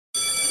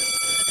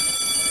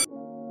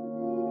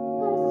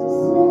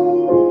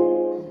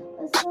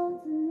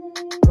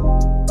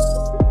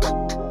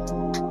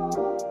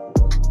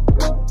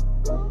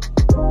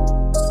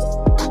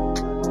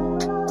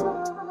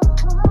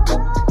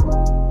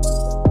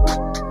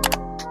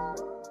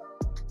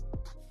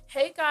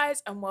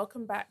guys, and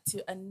welcome back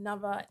to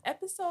another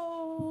episode.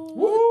 Woo,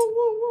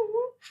 woo,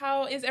 woo.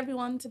 How is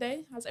everyone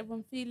today? How's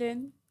everyone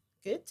feeling?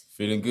 Good.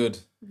 Feeling good.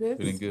 Good?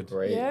 Feeling good.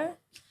 Great. Yeah?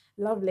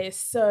 Lovely.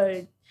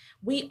 So,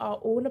 we are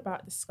all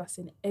about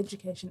discussing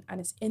education and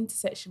its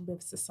intersection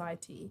with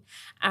society.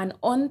 And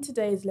on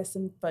today's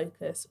lesson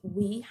focus,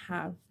 we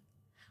have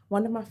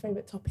one of my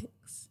favourite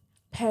topics,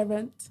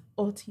 parent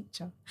or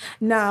teacher.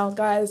 Now,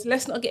 guys,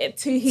 let's not get it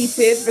too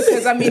heated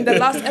because, the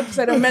last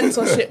episode of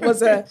mentorship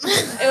was a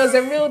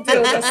real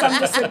deal. There's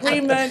some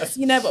disagreements,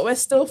 but we're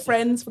still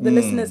friends for the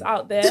listeners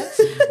out there.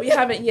 We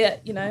haven't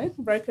yet,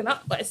 broken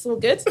up, but it's all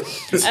good.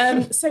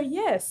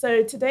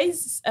 So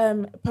today's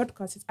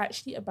podcast is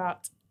actually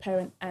about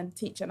parent and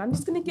teacher. And I'm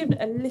just going to give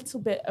a little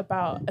bit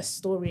about a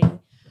story,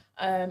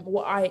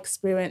 what I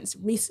experienced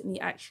recently,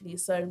 actually.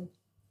 So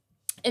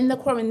in the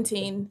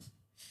quarantine,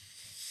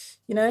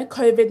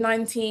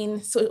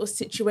 COVID-19 sort of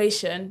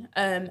situation,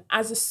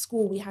 as a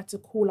school, we had to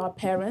call our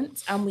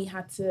parents and we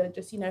had to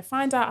just,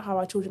 find out how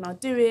our children are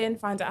doing,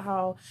 find out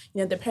how,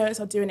 the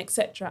parents are doing,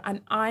 etc. And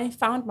I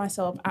found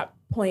myself at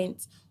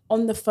points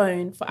on the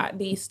phone for at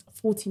least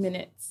 40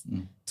 minutes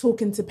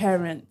talking to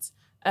parents.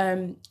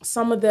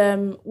 Some of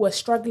them were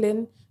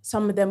struggling,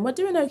 some of them were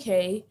doing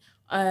okay.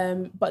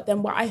 But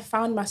then what I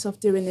found myself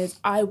doing is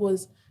I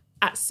was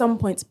at some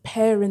points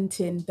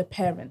parenting the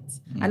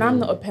parents. And I'm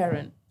not a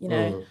parent,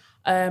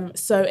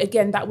 So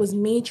again, that was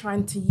me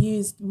trying to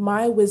use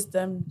my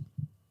wisdom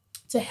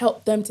to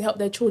help them, to help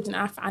their children.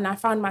 And I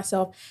found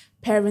myself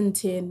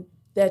parenting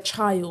their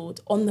child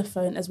on the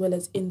phone as well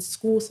as in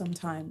school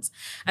sometimes.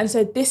 And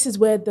so this is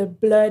where the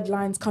blurred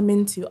lines come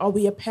into, are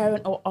we a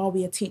parent or are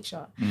we a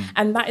teacher?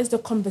 And that is the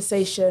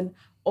conversation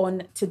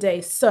on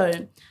today.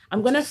 So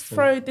I'm going to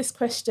throw this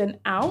question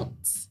out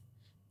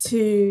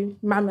to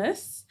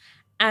Mammoth,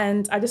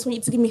 and I just want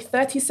you to give me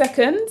 30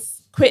 seconds.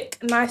 Quick,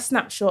 nice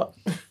snapshot.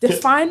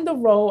 Define the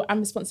role and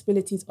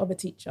responsibilities of a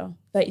teacher.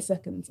 30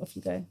 seconds, off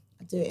you go.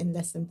 I do it in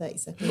less than 30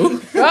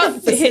 seconds.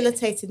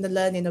 Facilitating the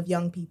learning of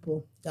young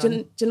people.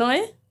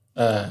 Janoy?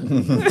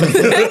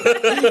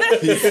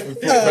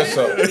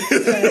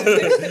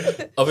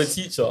 Of a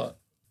teacher?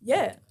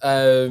 Yeah.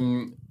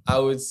 I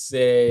would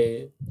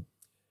say...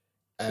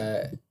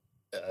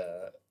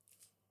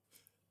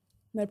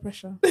 No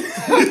pressure.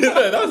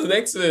 That was an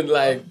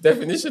excellent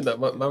definition that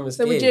Mama's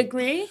So would you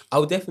agree? I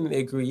would definitely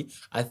agree.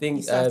 I think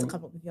You still have to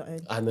come up with your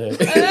own. I know.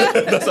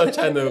 That's what I'm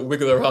trying to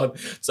wiggle around.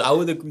 So I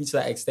would agree to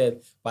that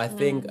extent. But I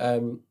think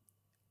a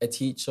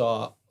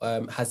teacher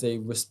has a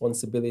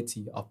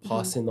responsibility of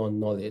passing on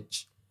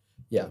knowledge.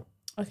 Yeah.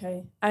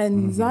 Okay.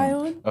 And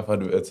Zion? I've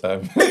had a bit of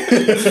time.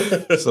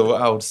 So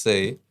what I would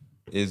say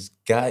is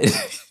guiding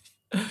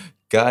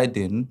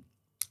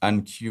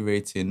and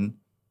curating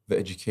the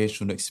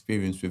educational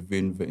experience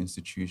within the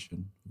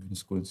institution, within the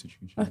school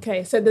institution.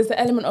 Okay, so there's the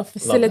element of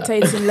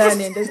facilitating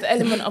learning. There's the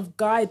element of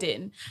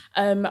guiding.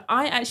 I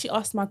actually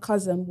asked my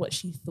cousin what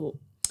she thought.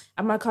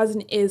 And my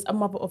cousin is a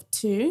mother of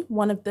two.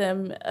 One of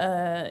them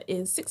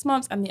is 6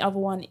 months and the other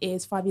one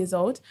is 5 years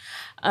old.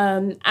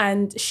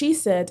 And she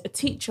said a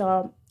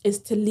teacher is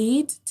to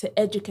lead, to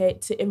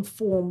educate, to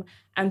inform,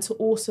 and to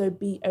also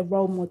be a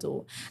role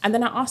model. And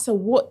then I asked her,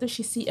 what does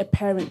she see a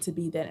parent to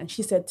be then? And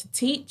she said to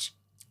teach,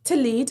 to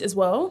lead as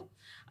well,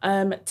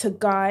 to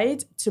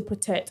guide, to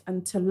protect,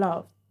 and to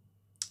love.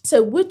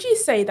 So would you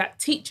say that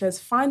teachers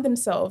find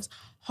themselves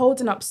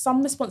holding up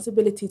some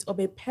responsibilities of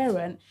a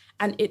parent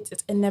and it's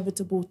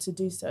inevitable to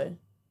do so?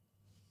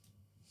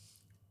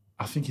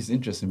 I think it's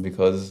interesting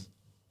because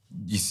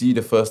you see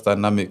the first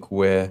dynamic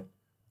where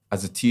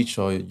as a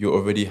teacher, you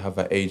already have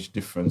an age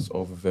difference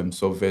over them.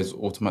 So there's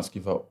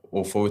automatically that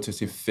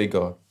authoritative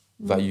figure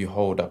that you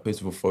hold, that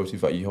place of authority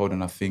that you hold.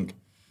 And I think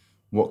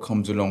what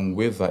comes along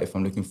with that, if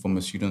I'm looking from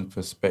a student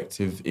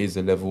perspective, is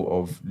a level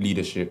of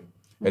leadership,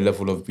 a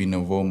level of being a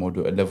role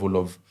model, a level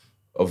of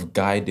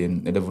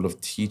guiding, a level of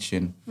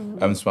teaching.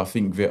 So I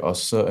think there are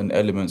certain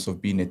elements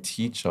of being a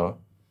teacher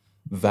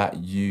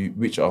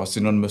which are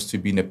synonymous to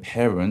being a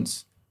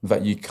parent,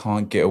 that you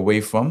can't get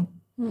away from.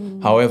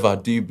 However, I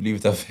do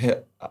believe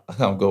that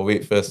I'm going to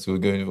wait first to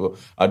go into.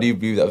 I do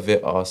believe that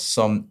there are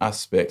some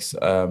aspects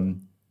that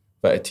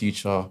a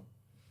teacher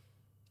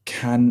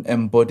can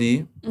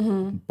embody,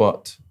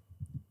 but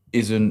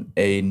isn't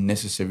a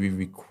necessary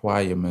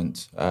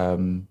requirement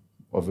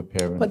of a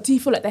parent. But do you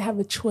feel like they have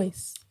a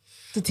choice?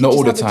 Not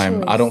all the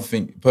time. I don't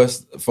think,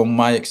 from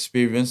my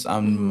experience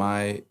and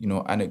my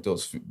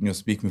anecdotes,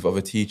 speaking with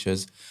other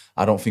teachers,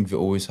 I don't think they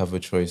always have a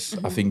choice.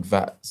 I think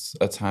that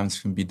at times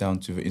can be down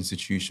to the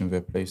institution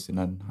they're placed in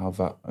and how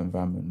that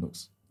environment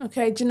looks.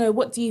 Okay, do you know,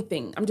 what do you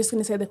think? I'm just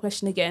going to say the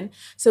question again.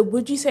 So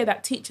would you say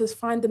that teachers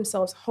find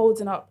themselves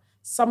holding up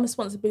some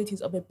responsibilities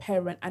of a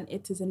parent and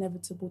it is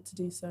inevitable to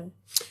do so?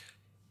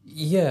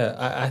 Yeah,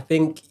 I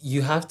think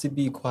you have to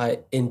be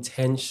quite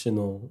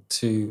intentional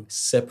to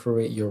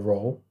separate your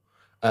role.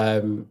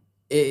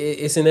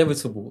 It's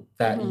inevitable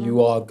that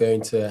you are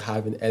going to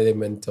have an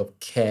element of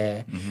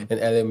care, an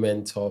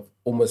element of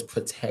almost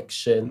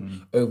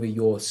protection over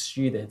your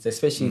students,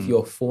 especially if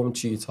you're a form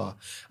tutor.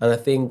 And I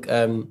think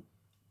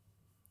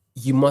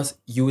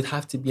you would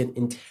have to be an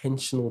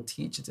intentional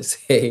teacher to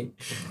say,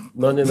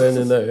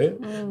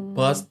 no,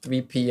 past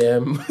 3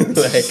 p.m.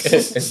 like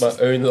it's my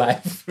own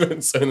life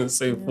and so on and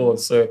so forth.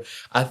 So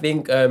I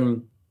think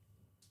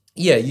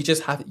you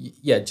just have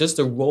just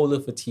the role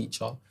of a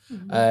teacher.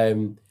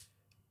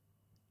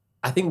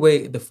 I think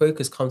where the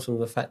focus comes from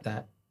the fact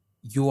that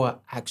you are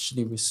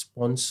actually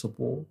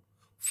responsible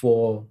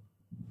for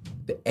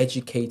the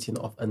educating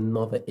of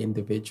another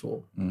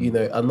individual. You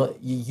know, I'm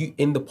not you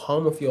in the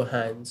palm of your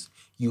hands,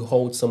 you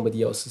hold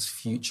somebody else's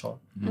future.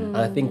 And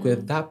I think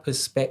with that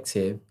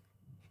perspective,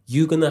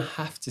 you're gonna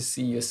have to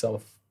see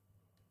yourself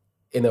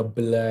in a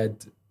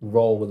blurred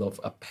role of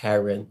a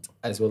parent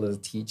as well as a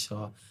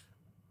teacher,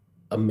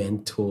 a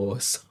mentor,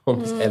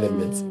 some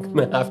elements. You're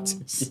gonna have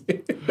to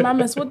be.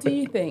 Mamas, what do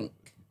you think?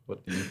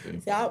 What do you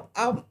think? So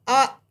all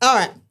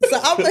right. So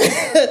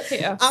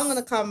I'm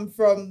gonna come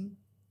from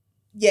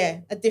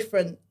a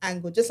different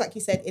angle. Just like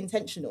you said,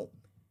 intentional.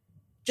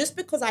 Just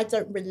because I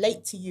don't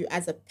relate to you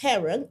as a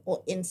parent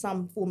or in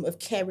some form of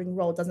caring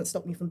role doesn't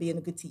stop me from being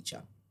a good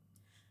teacher.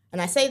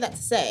 And I say that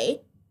to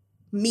say,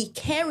 me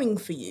caring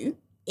for you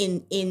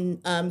in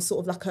sort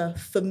of like a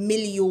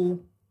familial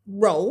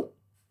role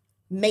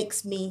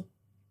makes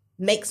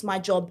my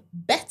job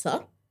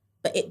better,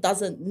 but it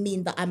doesn't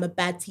mean that I'm a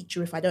bad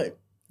teacher if I don't.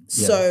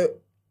 Yeah. So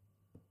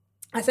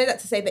I say that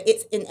to say that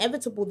it's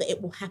inevitable that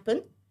it will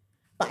happen,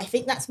 but I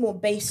think that's more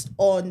based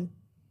on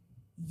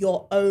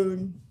your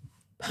own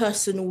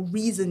personal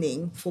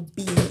reasoning for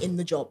being in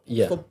the job,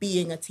 for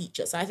being a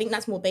teacher. So I think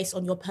that's more based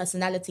on your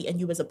personality and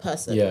you as a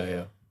person.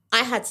 Yeah.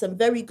 I had some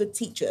very good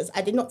teachers.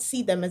 I did not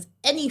see them as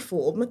any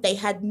form.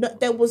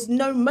 There was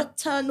no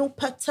maternal,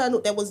 paternal,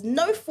 there was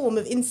no form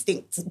of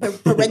instinct,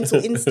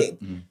 parental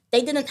instinct.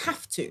 They didn't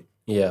have to.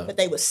 Yeah. But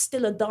they were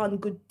still a darn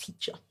good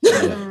teacher.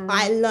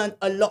 I learned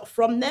a lot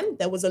from them.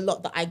 There was a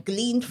lot that I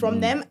gleaned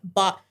from them,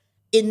 but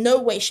in no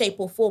way, shape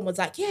or form was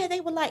like,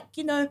 they were like,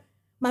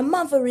 my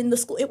mother in the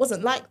school. It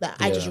wasn't like that.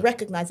 I just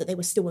recognized that they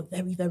were still a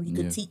very, very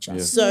good teacher.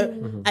 Yeah.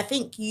 So I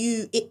think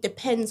it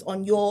depends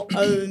on your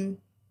own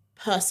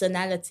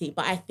personality.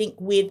 But I think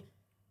with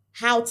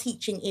how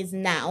teaching is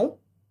now,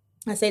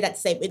 I say that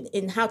to say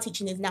in how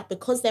teaching is now,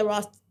 because there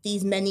are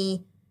these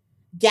many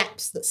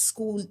gaps that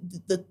school,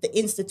 the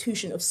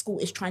institution of school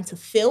is trying to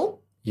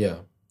fill,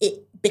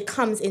 it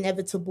becomes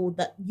inevitable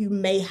that you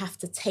may have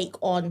to take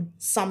on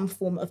some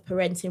form of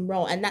parenting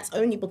role. And that's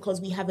only because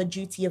we have a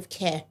duty of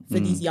care for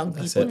these young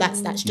people.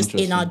 That's just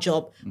in our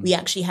job. We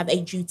actually have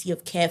a duty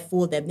of care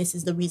for them. This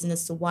is the reason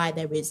as to why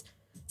there is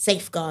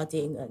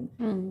safeguarding and,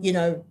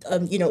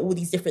 all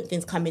these different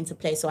things come into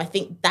play. So I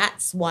think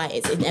that's why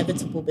it's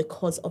inevitable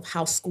because of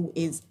how school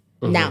is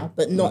now,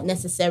 but not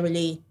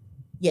necessarily,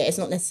 it's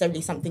not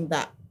necessarily something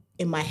that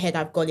in my head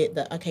I've got it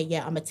that, okay,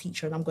 I'm a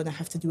teacher and I'm going to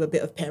have to do a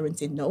bit of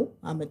parenting. No,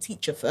 I'm a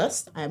teacher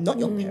first. I am not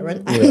your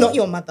parent. I am not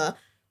your mother.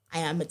 I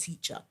am a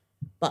teacher.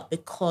 But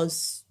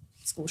because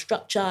school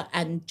structure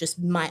and just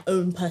my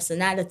own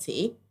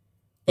personality,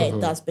 there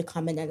does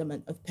become an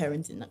element of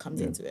parenting that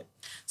comes into it.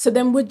 So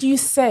then would you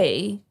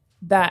say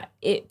that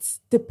it's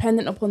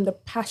dependent upon the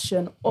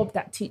passion of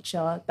that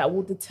teacher that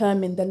will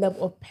determine the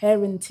level of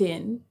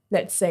parenting,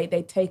 let's say,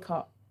 they take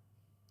up?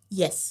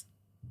 Yes.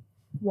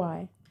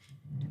 Why?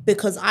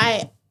 Because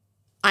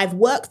I've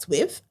worked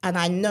with, and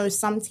I know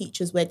some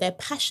teachers where their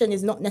passion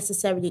is not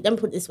necessarily, let me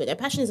put it this way, their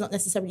passion is not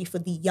necessarily for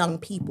the young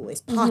people,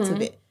 it's part of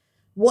it.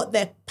 What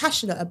they're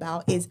passionate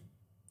about is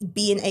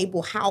being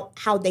able,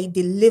 how they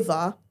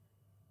deliver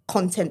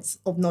contents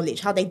of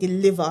knowledge, how they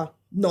deliver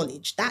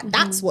knowledge.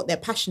 That's what they're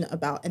passionate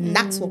about, and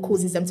that's what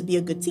causes them to be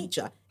a good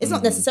teacher. It's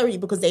not necessarily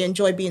because they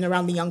enjoy being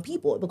around the young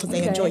people, because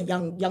they enjoy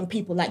young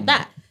people like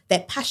that.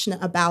 They're passionate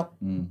about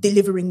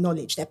delivering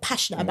knowledge. They're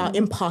passionate about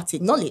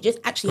imparting knowledge. It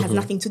actually has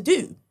nothing to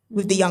do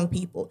with the young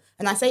people.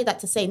 And I say that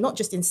to say, not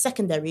just in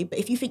secondary, but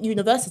if you think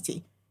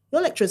university,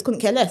 your lecturers couldn't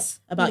care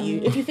less about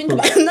you. If you think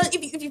about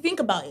if you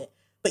think about it,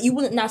 but you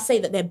wouldn't now say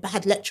that they're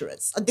bad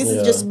lecturers. This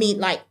is just me,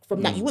 like,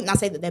 from that. You wouldn't now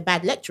say that they're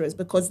bad lecturers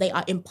because they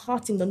are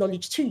imparting the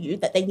knowledge to you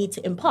that they need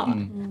to impart.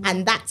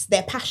 And that's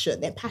their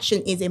passion. Their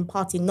passion is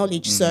imparting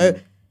knowledge. So,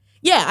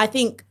 I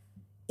think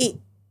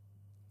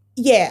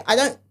I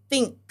don't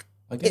think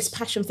it's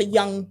passion for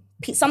young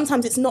people.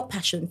 Sometimes it's not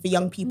passion for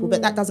young people,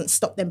 but that doesn't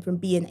stop them from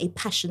being a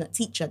passionate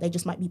teacher. They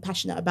just might be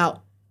passionate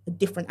about a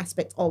different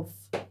aspect of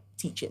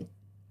teaching.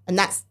 And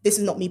this is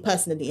not me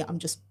personally. I'm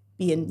just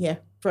being,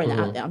 throwing it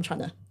out there. I'm trying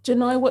to...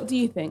 Janai, what do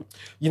you think?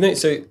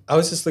 So I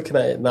was just looking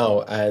at it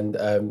now, and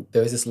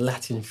there was this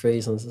Latin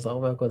phrase, and I was just like,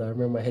 oh my God, I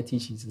remember my head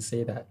teacher used to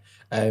say that.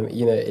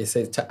 It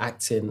says to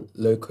act in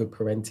loco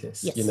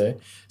parentis,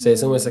 So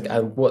it's almost like,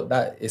 and what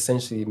that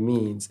essentially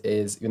means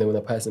is, when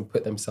a person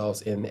put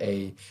themselves in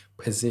a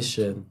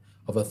position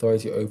of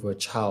authority over a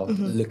child,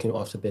 looking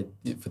after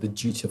for the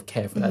duty of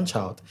care for that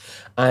child.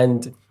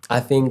 And I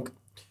think,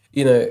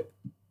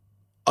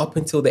 up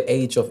until the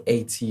age of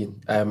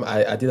 18,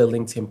 I did a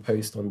LinkedIn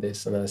post on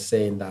this, and I was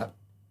saying that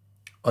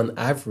on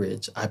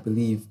average, I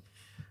believe,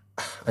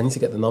 I need to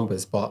get the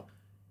numbers, but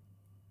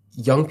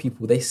young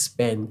people, they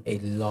spend a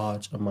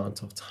large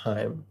amount of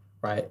time,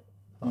 right,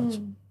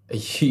 a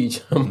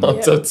huge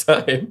amount of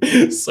time.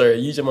 Sorry,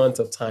 a huge amount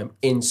of time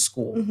in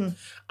school.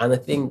 And I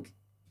think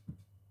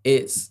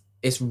it's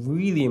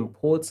really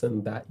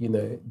important that, you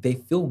know, they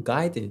feel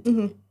guided,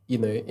 you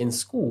know, in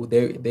school.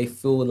 They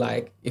feel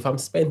like if I'm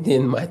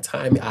spending my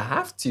time, I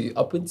have to,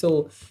 up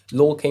until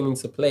law came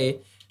into play,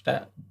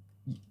 that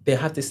they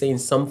have to stay in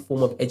some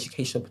form of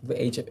education up to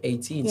the age of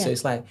 18. So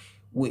it's like,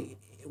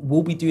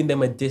 we'll be doing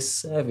them a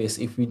disservice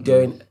if we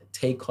don't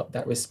take up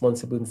that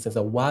responsibility in the sense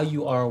that while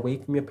you are away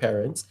from your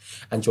parents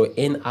and you're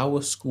in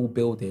our school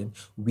building,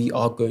 we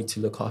are going to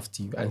look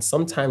after you. And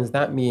sometimes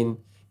that means,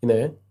 you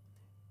know,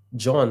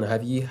 John,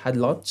 have you had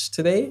lunch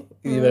today?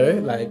 You know,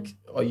 like,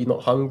 are you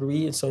not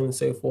hungry? And so on and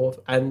so forth.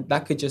 And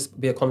that could just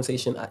be a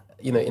conversation,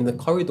 you know, in the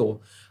corridor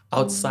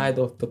outside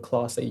of the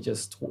class that you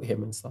just taught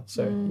him and stuff.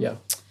 So, yeah.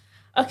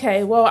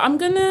 Okay, well, I'm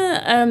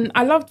gonna.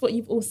 I loved what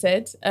you've all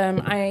said.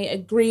 I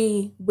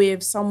agree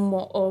with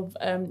somewhat of,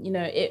 you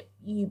know,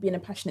 you being a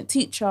passionate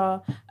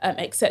teacher,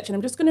 etc. And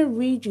I'm just gonna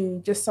read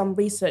you just some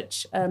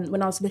research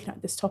when I was looking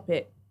at this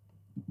topic.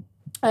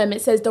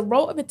 It says the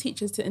role of a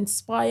teacher is to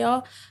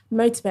inspire,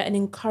 motivate, and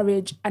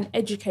encourage and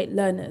educate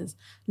learners.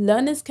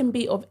 Learners can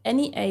be of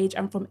any age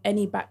and from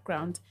any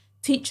background.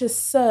 Teachers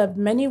serve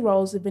many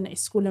roles within a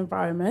school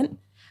environment.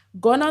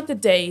 Gone are the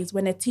days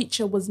when a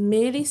teacher was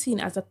merely seen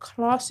as a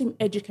classroom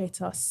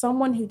educator,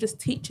 someone who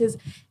just teaches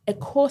a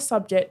core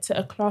subject to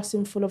a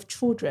classroom full of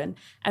children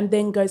and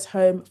then goes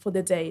home for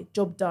the day,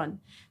 job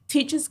done.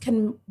 Teachers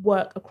can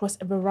work across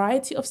a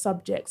variety of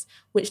subjects,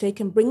 which they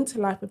can bring to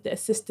life with the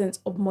assistance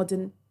of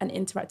modern and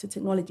interactive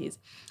technologies.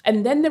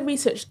 And then the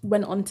research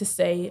went on to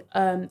say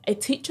a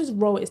teacher's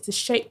role is to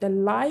shape the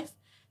life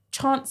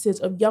chances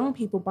of young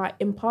people by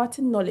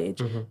imparting knowledge,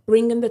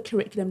 bringing the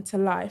curriculum to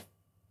life.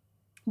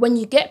 When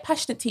you get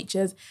passionate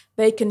teachers,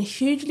 they can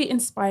hugely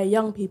inspire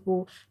young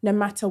people, no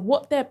matter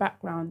what their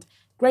background.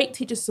 Great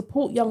teachers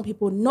support young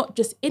people not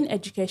just in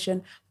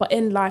education, but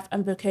in life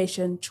and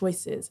vocation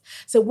choices.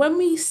 So when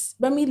we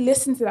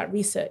listen to that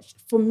research,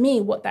 for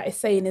me, what that is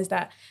saying is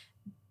that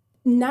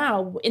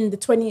now in the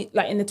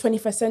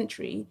 21st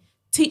century,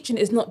 teaching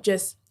is not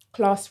just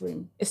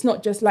classroom. It's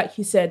not just, like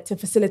you said, to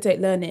facilitate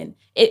learning.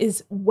 It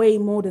is way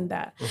more than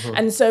that.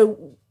 And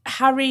so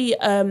Harry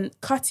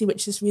Cutty,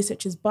 which this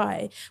research is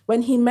by,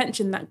 when he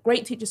mentioned that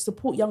great teachers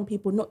support young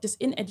people not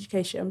just in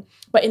education,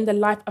 but in the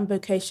life and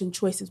vocation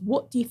choices.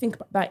 What do you think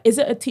about that? Is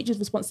it a teacher's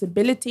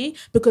responsibility?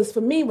 Because for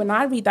me, when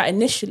I read that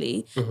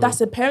initially, that's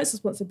a parent's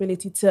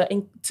responsibility to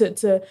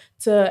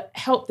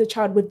help the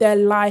child with their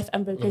life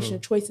and vocational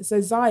choices.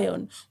 So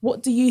Zion,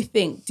 what do you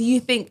think? Do you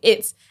think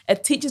it's a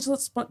teacher's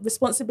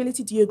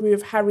responsibility? Do you agree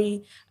with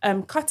Harry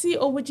Cutty,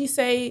 or would you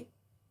say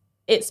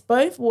it's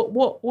both?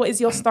 What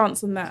is your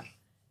stance on that?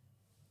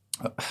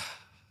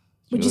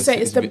 Would you say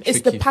it's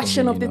the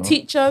passion of the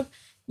teacher?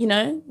 You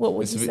know, what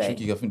would you say? It's a bit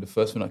tricky. I think the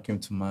first one that came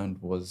to mind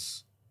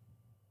was,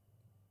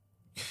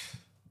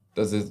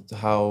 does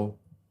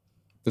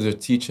a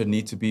teacher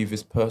need to be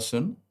this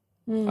person?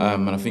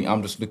 And I think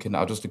I'm just looking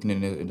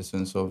in the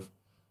sense of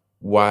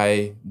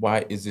why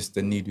is this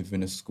the need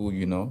within a school,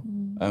 you know,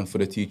 for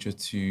the teacher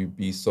to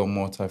be so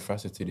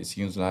multifaceted? It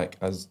seems like,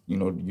 as you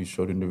know, you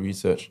showed in the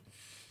research,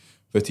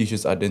 the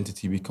teacher's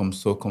identity becomes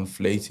so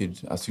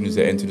conflated as soon as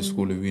they enter the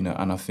school arena.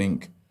 And I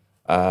think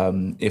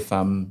if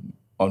I'm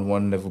on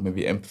one level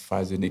maybe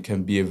empathizing, it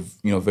can be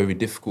very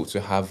difficult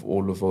to have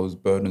all of those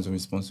burdens and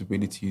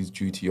responsibilities,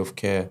 duty of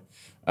care,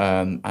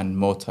 and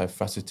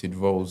multifaceted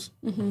roles.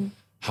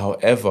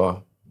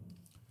 However,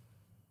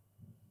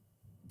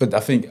 but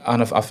I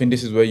think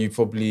this is where you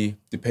probably,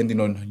 depending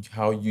on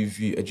how you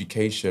view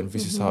education,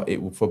 this is how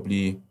it will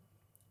probably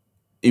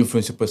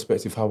influence your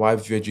perspective, how I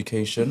view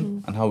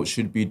education and how it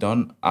should be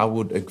done. I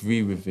would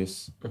agree with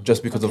this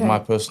just because of my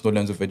personal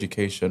lens of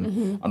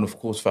education. And of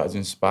course, that is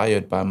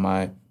inspired by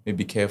my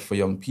maybe care for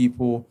young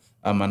people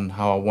and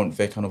how I want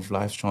their kind of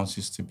life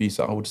chances to be.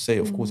 So I would say,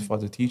 of course, if I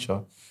was a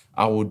teacher,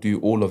 I would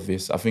do all of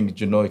this. I think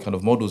Janoy kind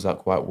of models that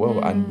quite well.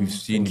 And we've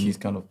seen in his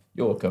kind of,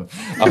 you're welcome.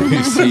 And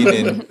we've seen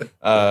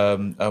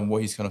in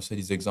what he's kind of said,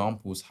 his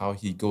examples, how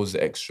he goes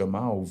the extra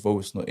mile, although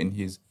it's not in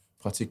his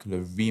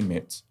particular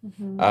remit.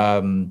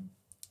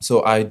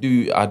 So I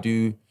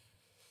do.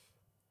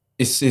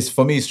 It's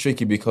for me, it's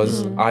tricky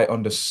because I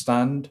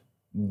understand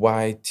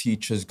why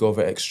teachers go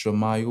the extra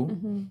mile.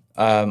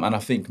 And I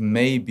think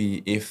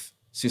maybe if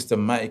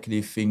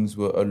systematically things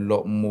were a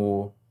lot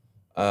more,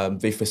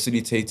 they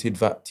facilitated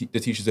that the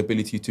teacher's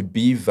ability to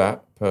be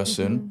that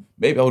person,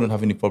 maybe I wouldn't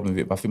have any problem with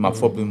it. But I think my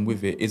problem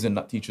with it isn't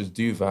that teachers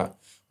do that,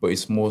 but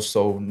it's more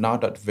so now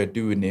that they're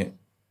doing it,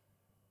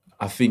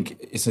 I think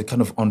it's a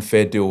kind of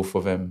unfair deal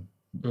for them.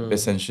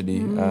 Essentially,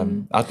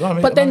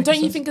 but then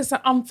don't you think it's an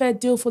unfair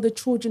deal for the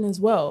children as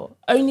well?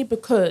 Only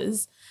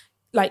because,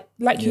 like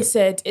you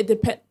said, it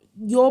depends.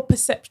 Your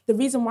perception. The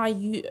reason why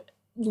you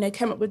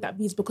came up with that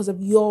view is because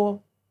of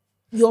your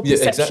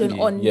perception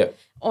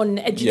on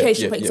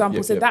education, for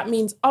example. So that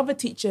means other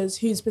teachers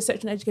whose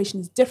perception on education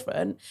is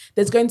different.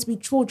 There's going to be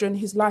children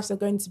whose lives are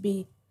going to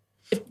be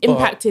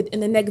impacted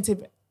in a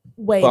negative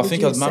way. But I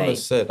think, as Mama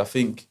said, I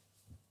think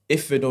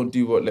if they don't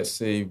do what, let's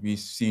say, we've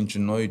seen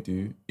Janoi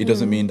do, it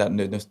doesn't mean that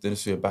they're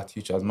necessarily a bad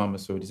teacher. As Mama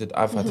already said,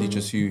 I've had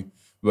teachers who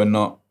were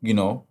not,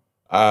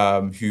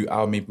 who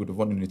I maybe would have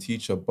wanted in a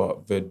teacher,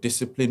 but the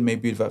discipline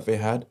maybe that they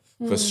had,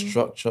 the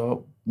structure.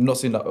 I'm not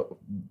saying that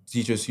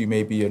teachers who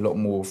may be a lot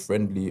more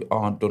friendly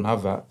don't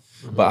have that,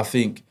 but I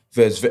think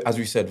there's, as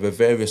we said, there are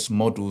various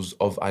models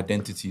of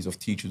identities of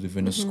teachers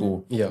within a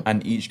school,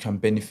 and each can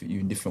benefit you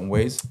in different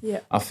ways.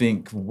 Yeah. I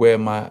think where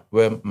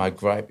my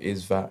gripe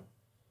is that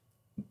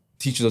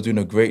teachers are doing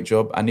a great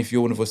job, and if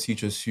you're one of those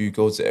teachers who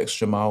goes the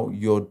extra mile,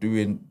 you're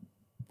doing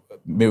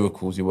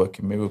miracles. You're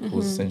working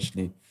miracles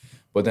essentially.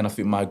 But then I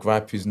think my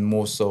gripe is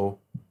more so,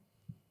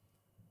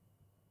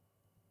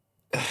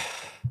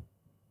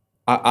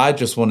 I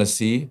just want to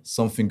see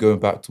something going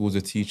back towards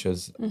the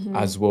teachers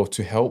as well,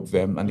 to help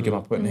them. And again, my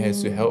point here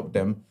is to help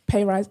them.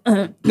 Pay rise.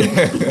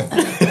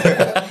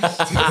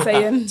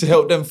 Saying. To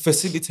help them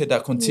facilitate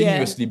that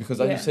continuously, because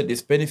like you said,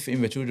 it's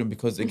benefiting the children,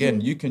 because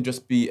again, you can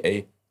just be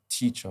a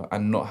teacher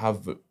and not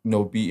have,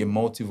 be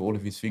emotive, all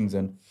of these things.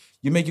 And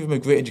you may give them a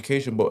great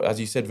education, but as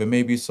you said, there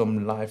may be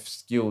some life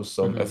skills,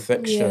 some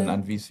affection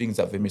and these things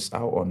that they miss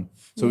out on.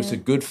 So it's a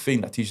good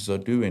thing that teachers are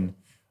doing.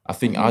 I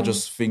think, I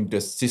just think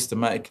that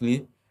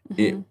systematically,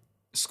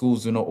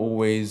 schools do not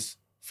always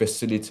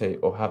facilitate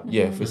or have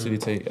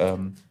facilitate.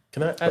 Can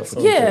I add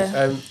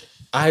something?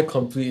 I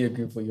completely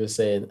agree with what you're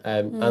saying,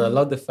 and I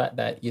love the fact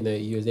that you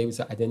was able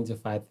to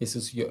identify this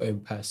is your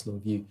own personal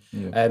view.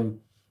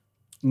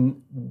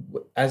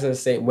 As I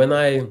was saying, when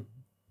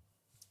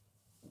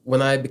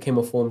I became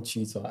a form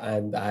tutor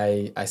and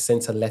I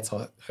sent a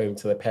letter home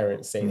to the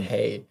parents saying,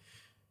 hey,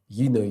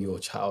 you know your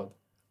child,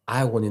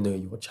 I want to know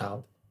your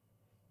child.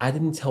 I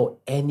didn't tell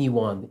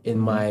anyone in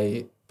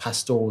my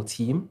pastoral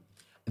team.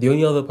 The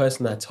only other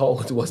person I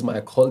told was my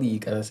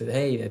colleague, and I said,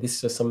 hey, this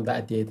is just something that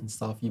I did and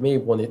stuff. You may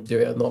want to do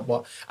it or not,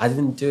 but I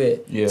didn't do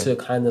it to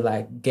kind of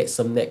like get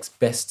some next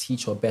best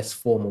teacher, best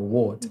form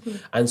award.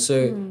 And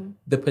so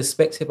the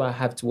perspective I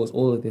have towards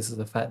all of this is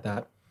the fact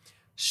that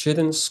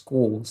shouldn't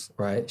schools,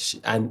 right?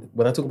 And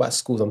when I talk about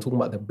schools, I'm talking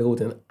about the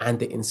building and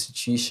the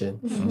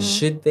institution.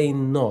 Should they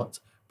not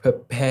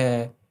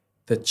prepare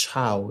the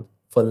child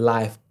for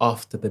life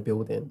after the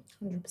building?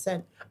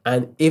 100%.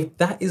 And if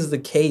that is the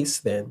case,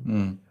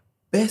 then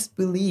best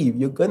believe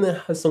you're going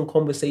to have some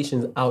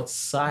conversations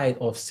outside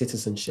of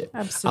citizenship,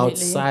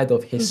 outside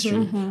of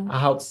history,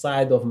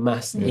 outside of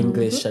maths,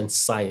 English, and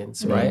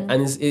science, right?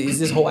 And it's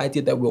this whole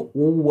idea that we're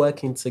all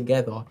working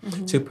together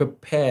to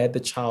prepare the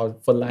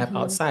child for life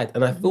outside.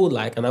 And I feel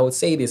like, and I would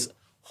say this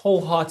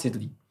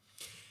wholeheartedly,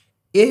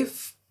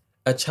 if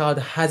a child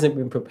hasn't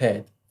been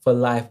prepared for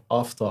life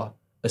after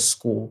a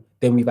school,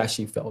 then we've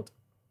actually failed.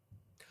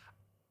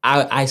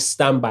 I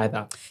stand by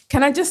that.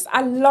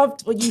 I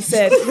loved what you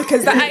said,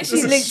 because that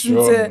actually links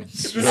into,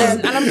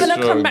 and I'm going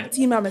to come back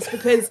to you, Mamas,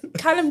 because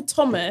Callum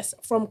Thomas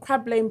from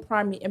Crab Lane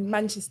Primary in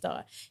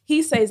Manchester,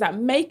 he says that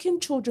making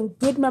children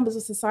good members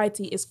of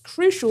society is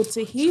crucial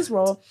to his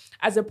role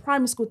as a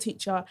primary school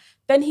teacher.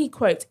 Then he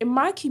quotes, in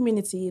my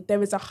community,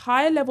 there is a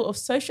higher level of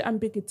social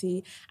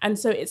ambiguity, and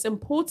so it's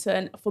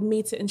important for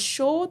me to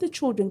ensure the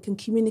children can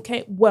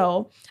communicate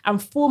well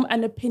and form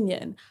an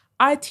opinion.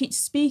 I teach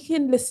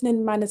speaking,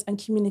 listening, manners,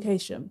 and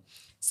communication.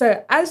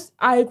 So as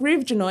I agree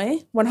with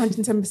Janoi,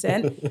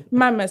 110%,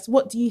 Mamas,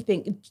 what do you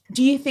think?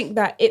 Do you think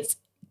that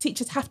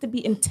teachers have to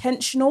be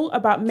intentional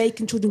about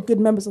making children good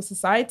members of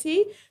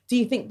society? Do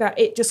you think that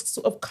it just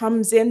sort of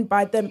comes in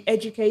by them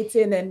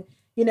educating and,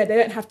 they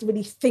don't have to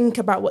really think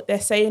about what they're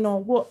saying,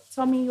 or what?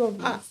 Tell me your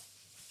views.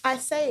 I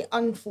say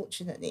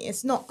unfortunately.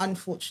 It's not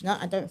unfortunate.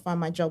 I don't find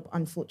my job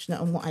unfortunate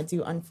and what I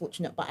do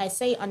unfortunate. But I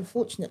say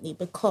unfortunately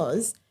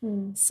because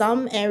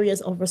some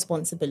areas of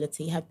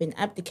responsibility have been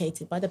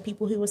abdicated by the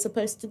people who were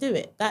supposed to do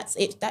it. That's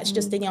it. That's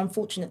just the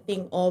unfortunate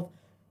thing of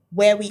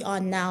where we are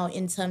now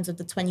in terms of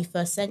the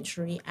 21st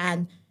century,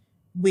 and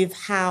with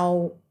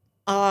how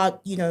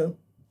our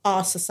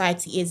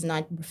society is, and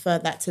I refer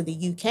that to the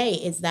UK,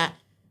 is that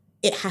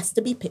it has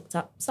to be picked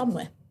up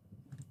somewhere.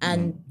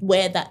 And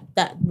where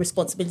that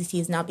responsibility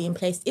is now being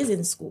placed is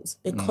in schools,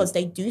 because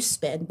they do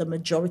spend the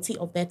majority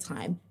of their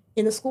time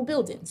in a school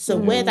building. So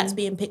where that's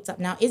being picked up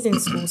now is in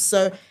schools.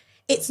 So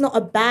it's not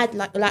a bad,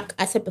 like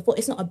I said before,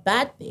 it's not a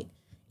bad thing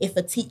if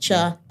a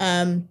teacher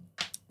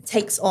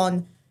takes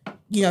on,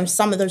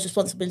 some of those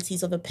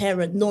responsibilities of a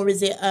parent, nor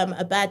is it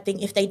a bad thing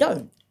if they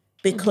don't.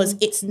 Because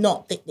it's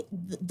not,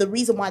 the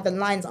reason why the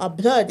lines are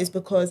blurred is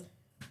because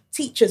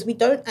teachers,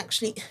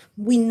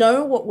 we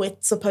know what we're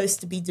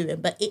supposed to be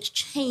doing, but it's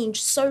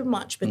changed so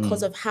much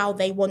because of how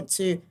they want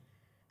to,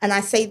 and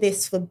I say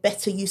this for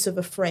better use of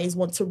a phrase,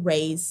 want to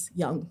raise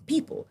young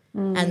people.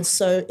 And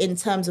so in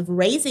terms of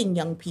raising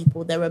young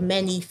people, there are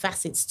many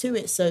facets to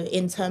it. So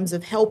in terms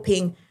of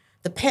helping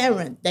the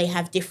parent, they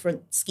have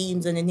different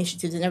schemes and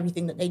initiatives and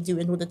everything that they do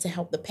in order to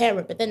help the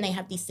parent, but then they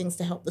have these things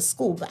to help the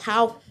school. But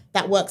how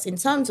that works in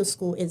terms of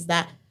school is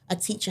that a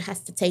teacher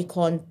has to take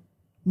on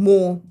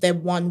more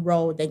than one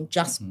role than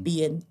just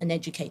being an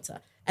educator.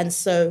 And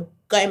so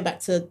going back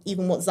to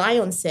even what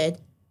Zion said,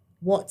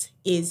 what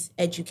is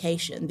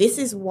education? This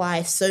is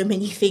why so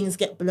many things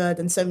get blurred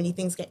and so many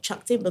things get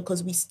chucked in,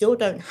 because we still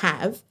don't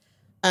have,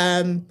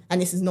 and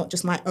this is not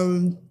just my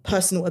own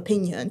personal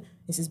opinion,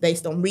 this is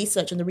based on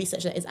research and the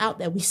research that is out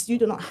there, we still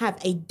do not have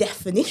a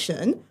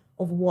definition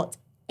of what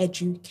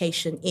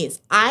education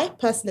is. I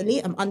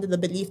personally am under the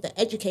belief that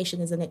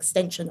education is an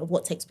extension of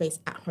what takes place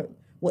at home,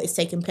 what is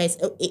taking place,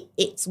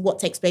 it's what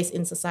takes place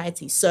in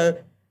society. So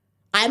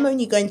I'm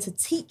only going to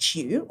teach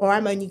you, or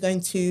I'm only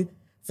going to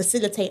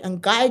facilitate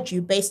and guide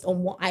you based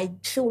on what I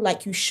feel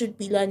like you should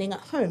be learning at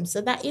home.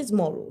 So that is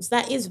morals,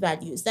 that is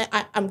values,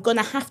 that I'm going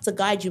to have to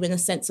guide you in a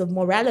sense of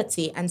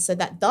morality. And so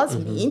that does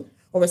mean,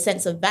 or a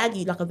sense of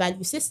value, like a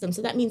value system.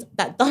 So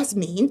that does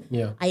mean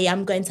I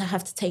am going to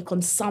have to take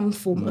on some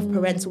form of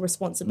parental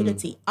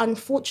responsibility.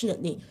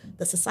 Unfortunately,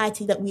 the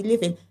society that we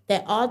live in,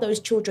 there are those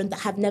children that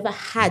have never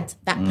had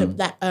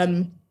that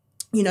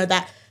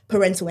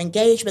parental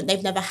engagement.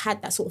 They've never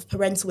had that sort of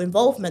parental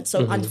involvement.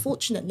 So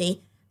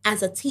unfortunately,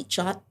 as a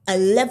teacher, a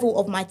level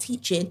of my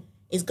teaching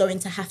is going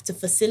to have to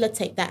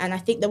facilitate that. And I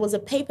think there was a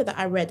paper that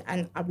I read,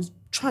 and I was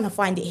trying to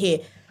find it here.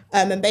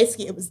 And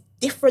basically it was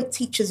different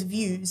teachers'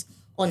 views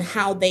on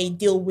how they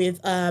deal with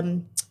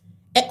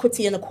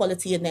equity and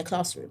equality in their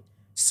classroom.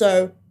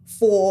 So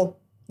for,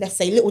 let's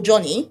say, little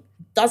Johnny,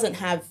 doesn't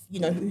have,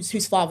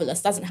 who's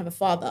fatherless, doesn't have a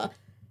father,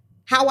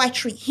 how I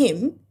treat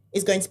him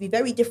is going to be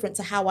very different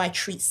to how I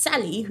treat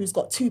Sally, who's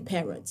got two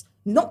parents.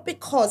 Not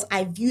because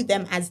I view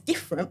them as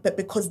different, but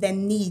because their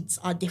needs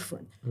are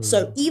different.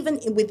 So even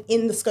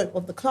within the scope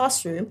of the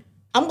classroom,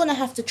 I'm going to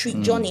have to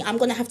treat Johnny, I'm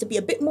going to have to be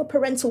a bit more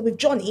parental with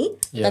Johnny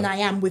than I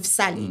am with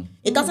Sally.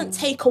 It doesn't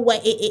take away,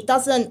 it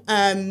doesn't,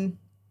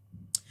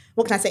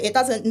 what can I say? It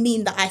doesn't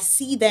mean that I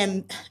see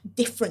them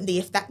differently,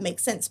 if that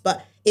makes sense.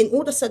 But in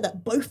order so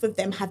that both of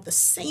them have the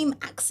same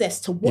access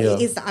to what it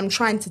is that I'm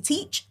trying to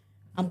teach,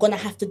 I'm going to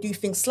have to do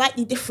things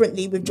slightly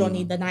differently with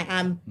Johnny than I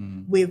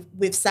am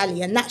with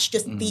Sally. And that's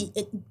just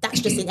that's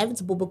just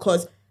inevitable,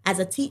 because as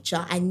a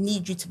teacher, I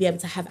need you to be able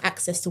to have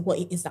access to what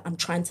it is that I'm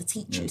trying to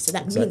teach you. So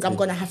that means I'm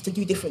going to have to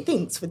do different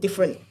things for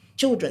different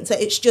children. So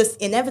it's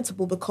just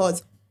inevitable,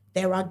 because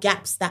there are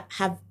gaps that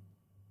have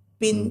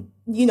been,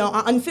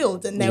 are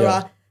unfilled. And there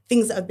are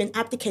things that have been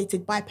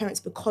abdicated by parents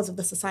because of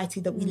the society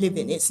that we live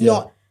in. It's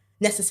not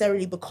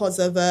necessarily because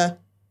of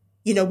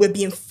we're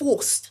being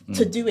forced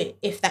to do it,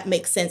 if that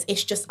makes sense.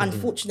 It's just,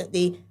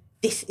 unfortunately,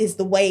 this is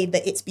the way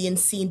that it's being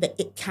seen that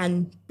it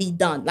can be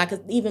done. Like,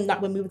 even like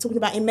when we were talking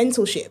about in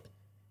mentorship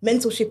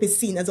is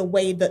seen as a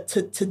way that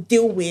to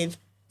deal with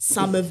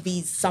some of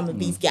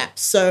these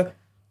gaps. So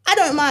I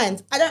don't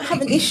mind. I don't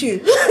have an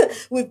issue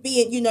with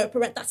being,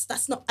 parent.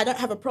 That's not, I don't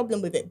have a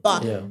problem with it.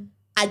 But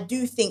I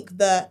do think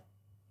that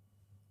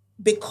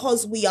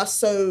because we are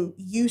so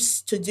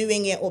used to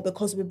doing it, or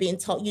because we're being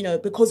told,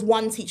 because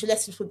one teacher,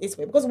 let's just put it this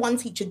way, because one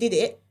teacher did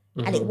it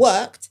and it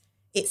worked,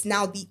 it's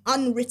now the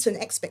unwritten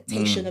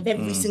expectation of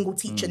every single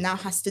teacher now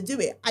has to do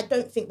it. I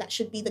don't think that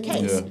should be the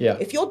case.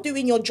 If you're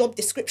doing your job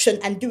description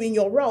and doing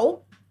your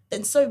role,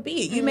 then so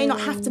be it. You may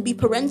not have to be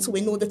parental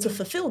in order to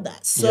fulfill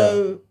that.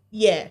 So,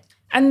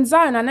 And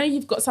Zion, I know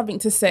you've got something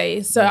to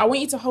say, so I want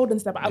you to hold on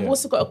to that, but I've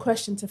also got a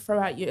question to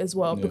throw at you as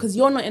well, because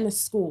you're not in a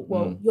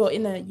school, you're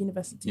in a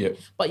university,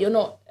 but you're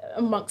not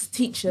amongst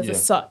teachers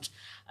as such.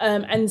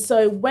 And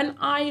so when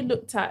I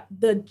looked at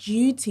the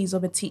duties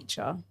of a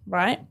teacher,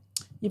 right,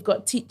 you've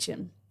got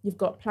teaching, you've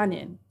got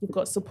planning, you've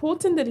got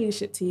supporting the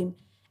leadership team,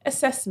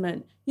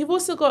 assessment. You've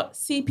also got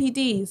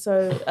CPD,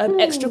 so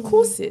extra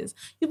courses.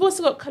 You've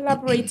also got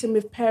collaborating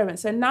with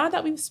parents. So now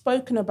that we've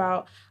spoken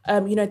about,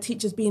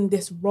 teachers being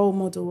this role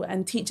model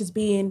and teachers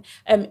being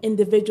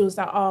individuals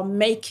that are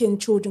making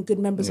children good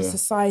members of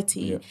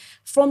society,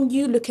 from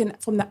you looking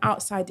from the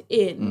outside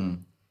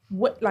in,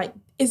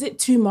 is it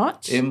too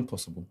much?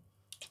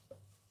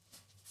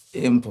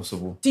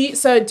 Impossible. Do you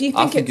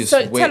think it's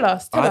so? Tell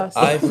us.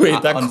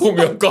 Wait, that caught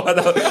me off guard.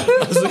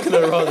 I was looking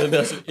around and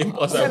that's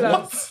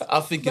impossible. I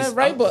think it's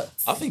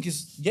robots. I think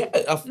it's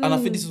and I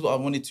think this is what I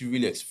wanted to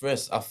really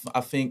express. I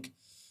think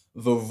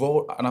the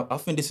role, and I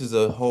think this is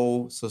a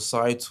whole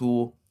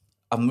societal.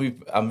 I'm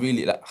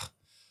really like.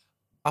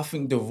 I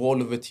think the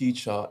role of a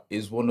teacher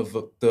is one of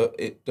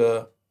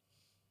the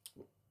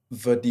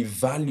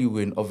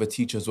devaluing of a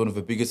teacher is one of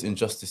the biggest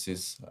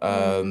injustices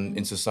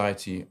in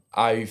society.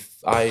 I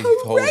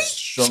hold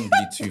strongly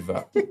to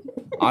that.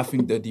 I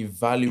think the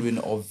devaluing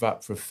of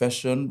that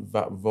profession,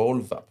 that role,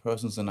 that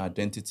person's an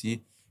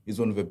identity is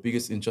one of the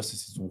biggest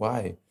injustices.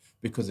 Why?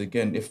 Because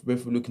again, if we're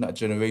looking at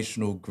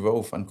generational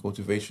growth and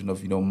cultivation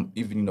of,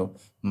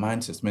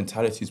 mindsets,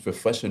 mentalities,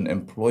 profession,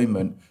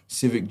 employment,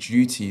 civic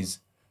duties,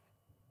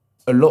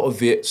 a lot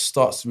of it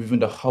starts within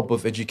the hub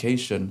of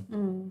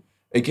education.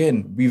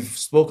 Again, we've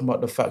spoken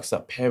about the facts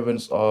that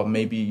parents are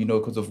maybe,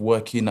 because of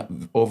working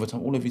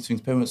overtime, all of these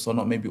things, parents are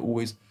not maybe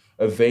always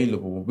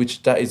available,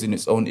 which that is in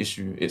its own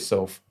issue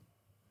itself.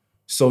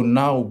 So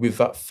now with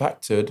that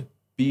factored,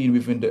 being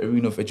within the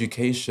arena of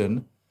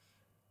education,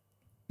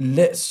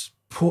 let's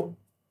put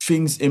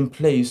things in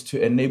place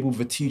to enable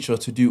the teacher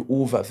to do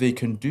all that they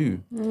can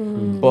do.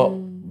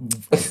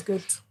 That's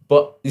good.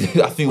 But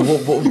I think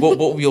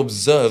what we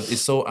observe is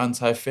so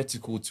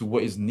antithetical to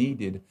what is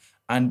needed,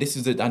 and this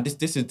is the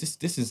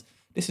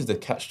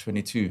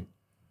catch-22.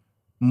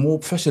 More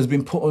pressure has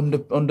been put on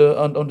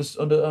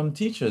the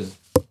teachers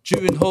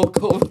during whole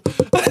COVID.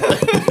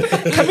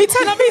 Can we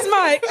turn up his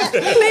mic,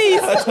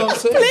 please? That's what I'm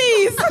saying.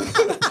 Please.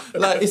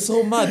 Like, it's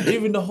so mad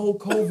during the whole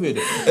COVID.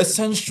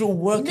 Essential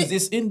workers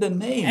is in the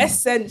name.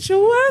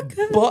 Essential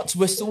worker. But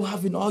we're still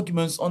having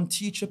arguments on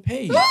teacher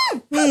pay. Do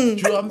you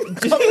know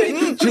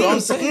what I'm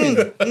saying?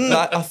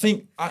 Like, I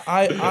think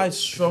I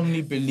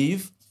strongly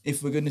believe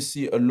if we're going to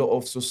see a lot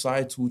of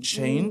societal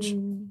change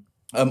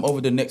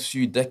over the next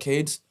few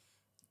decades,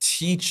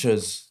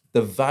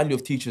 the value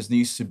of teachers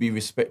needs to be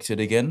respected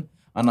again.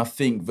 And I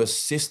think the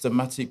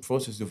systematic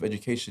process of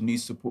education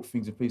needs to put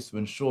things in place to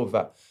ensure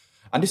that.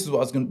 And this is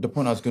what the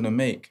point I was going to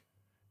make.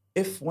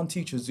 If one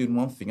teacher is doing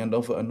one thing and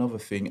another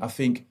thing, I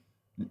think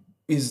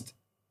it's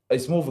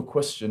more of a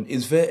question.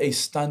 Is there a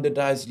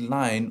standardized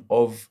line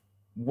of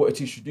what a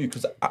teacher should do?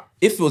 Because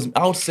if it was,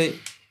 I would say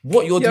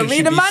what you're doing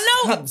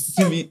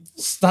should be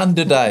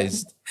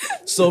standardized.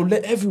 So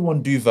let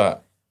everyone do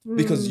that.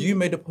 Because you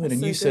made a point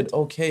and you said,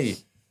 okay,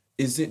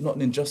 is it not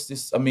an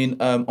injustice? I mean,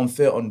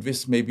 unfair on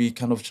this maybe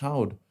kind of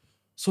child.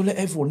 So let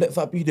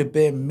that be the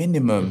bare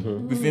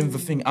minimum within the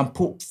thing and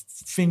put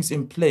things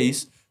in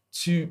place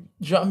to, do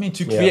you know what I mean?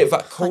 To create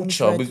that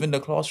culture within the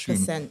classroom.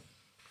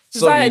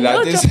 Sorry,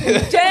 like this.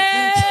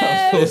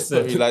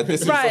 Sorry, like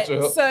this. Right,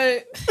 so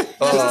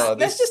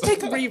let's just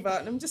take a breather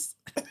and I'm just...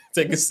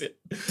 Take a sip.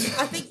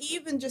 I think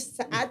even just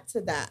to add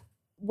to that,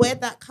 where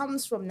that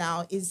comes from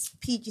now is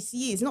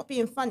PGCE is not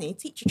being funny.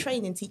 Teacher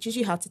training teaches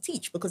you how to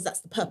teach because that's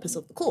the purpose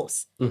of the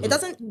course. It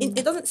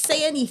doesn't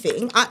say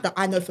anything.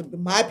 I know from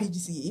my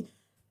PGCE,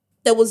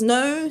 there was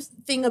no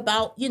thing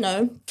about,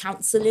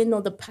 counselling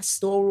or the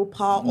pastoral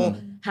part or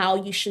how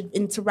you should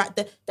interact.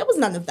 There was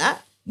none of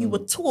that. You were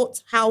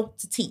taught how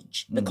to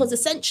teach because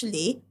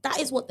essentially that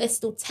is what they're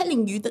still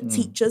telling you that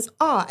teachers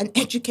are and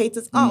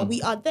educators are.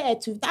 We are there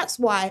to, that's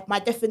why my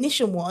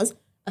definition was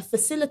a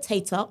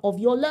facilitator of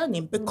your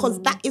learning because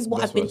that is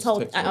what I've been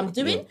told I am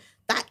doing. Yeah.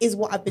 That is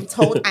what I've been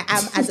told I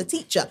am as a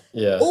teacher.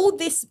 Yeah. All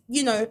this,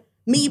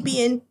 me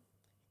being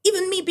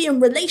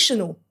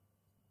relational,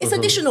 it's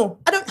additional.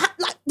 I don't have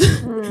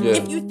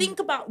if you think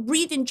about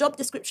reading job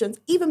descriptions,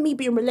 even me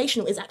being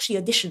relational is actually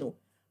additional.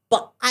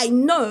 But I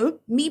know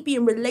me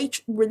being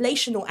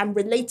relational and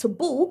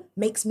relatable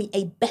makes me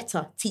a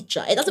better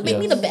teacher. It doesn't make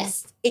me the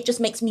best. It just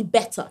makes me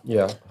better.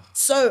 Yeah.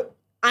 So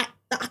I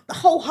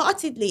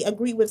wholeheartedly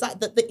agree with that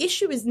the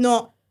issue is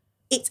not,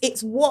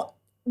 it's what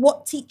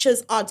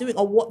teachers are doing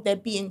or what they're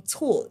being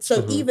taught.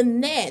 So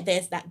even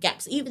there's that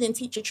gap. So even in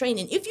teacher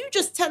training, if you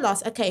just tell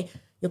us, okay,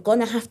 you're going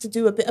to have to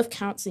do a bit of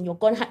counselling, you're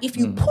going to have, if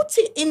you put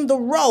it in the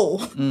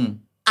role,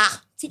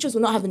 teachers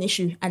will not have an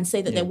issue and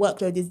say that their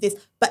workload is this,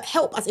 but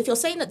help us. If you're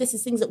saying that this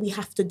is things that we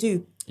have to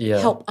do,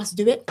 help us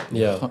do it.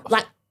 Yeah.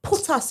 Like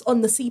put us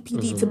on the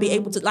CPD to be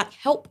able to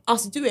help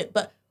us do it.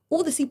 But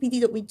all the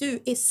CPD that we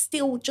do is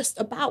still just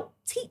about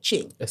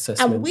teaching.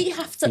 Assessment, and we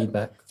have to...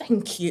 Feedback.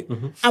 Thank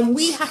you. And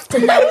we have to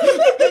now...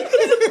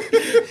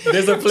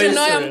 There's a place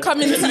I'm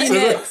coming to you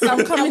next.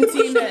 I'm coming to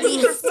you next. We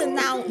have to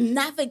now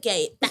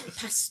navigate that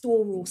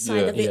pastoral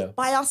side of it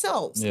by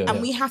ourselves. Yeah.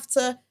 And we have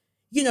to,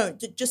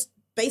 just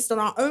based on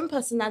our own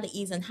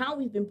personalities and how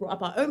we've been brought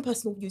up, our own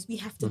personal views, we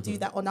have to do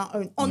that on our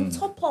own, on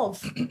top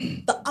of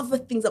the other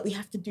things that we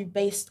have to do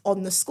based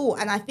on the school.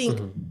 And I think,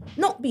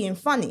 not being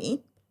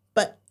funny...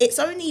 But it's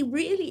only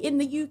really in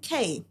the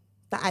UK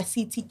that I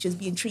see teachers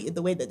being treated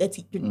the way that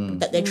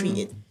they're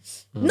treated.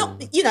 Not,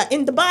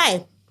 in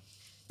Dubai,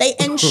 they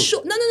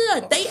ensure,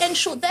 they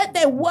ensure that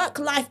their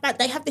work-life balance,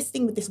 they have this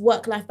thing with this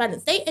work-life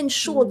balance. They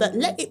ensure that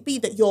let it be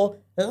that your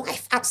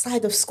life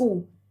outside of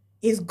school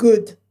is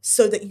good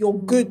so that you're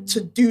good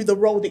to do the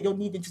role that you're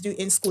needed to do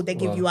in school. They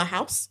give you a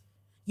house.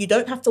 You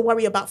don't have to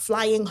worry about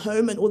flying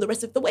home and all the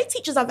rest of it. The way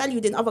teachers are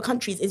valued in other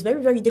countries is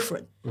very, very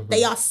different.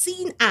 They are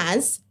seen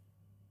as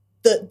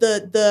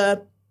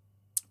the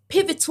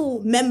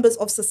pivotal members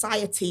of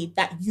society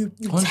that you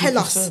tell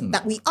us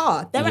that we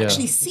are. They're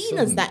actually seen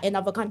as that in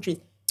other countries.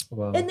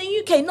 Wow. In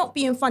the UK, not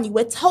being funny,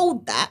 we're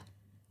told that,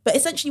 but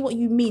essentially what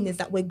you mean is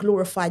that we're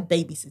glorified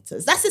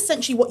babysitters. That's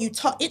essentially what you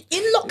taught.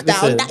 In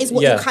lockdown, that is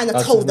what you kind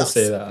of told us.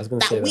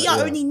 That we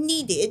are only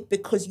needed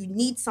because you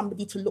need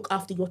somebody to look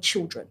after your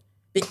children,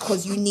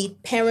 because you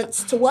need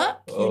parents to work,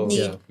 you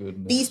need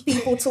these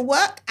people to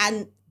work,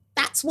 and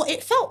that's what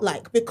it felt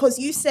like, because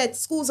you said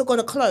schools are going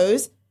to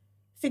close,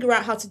 figure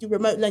out how to do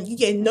remote learning. You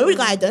gave no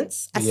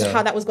guidance as to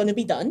how that was going to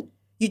be done.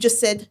 You just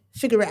said,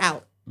 figure it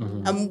out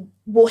and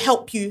we'll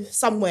help you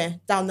somewhere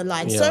down the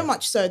line. So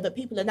much so that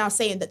people are now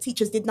saying that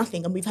teachers did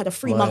nothing and we've had a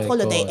 3-month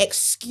holiday. God.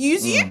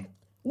 Excuse you?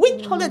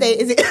 Which holiday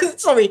is it?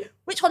 Sorry,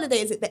 which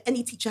holiday is it that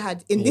any teacher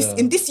had in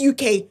this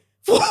UK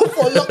for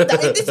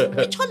lockdown?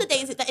 Which holiday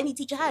is it that any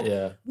teacher had?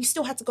 Yeah. We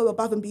still had to go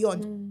above and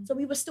beyond. So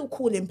we were still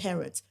calling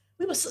parents.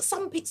 We were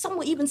some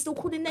were even still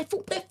calling their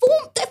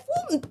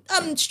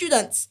form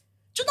students.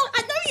 Do you know?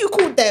 I know you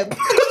called them.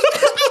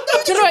 I know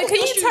Joy, can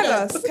you tell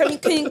us? Can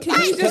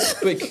you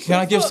just... Wait, can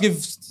I just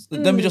give?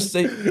 Let me just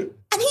say.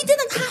 And he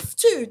didn't have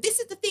to. This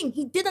is the thing.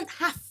 He didn't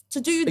have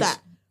to do that.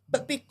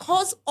 But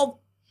because of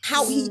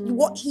how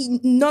what he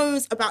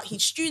knows about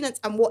his students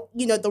and what,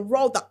 the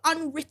role, the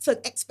unwritten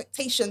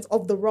expectations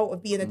of the role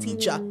of being a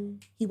teacher,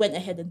 he went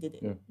ahead and did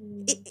it.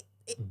 Yeah.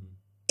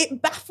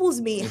 It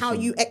baffles me how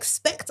you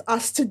expect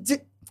us to do.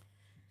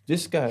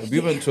 This guy, we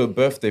went to a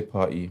birthday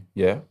party,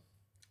 yeah?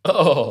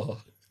 Oh.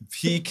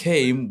 He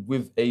came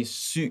with a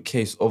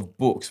suitcase of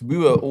books. We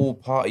were all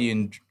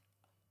partying.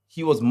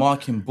 He was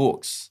marking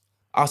books.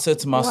 I said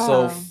to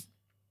myself,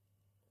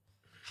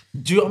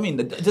 do you know what I mean?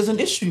 There's an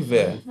issue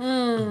there.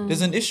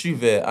 There's an issue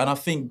there. And I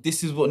think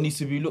this is what needs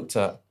to be looked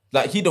at.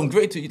 Like, he done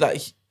great to you.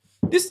 Like,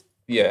 this,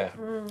 yeah.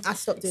 I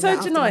stopped doing that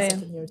after my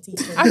second year of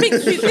teaching. I think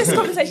this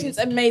conversation is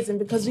amazing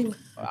because we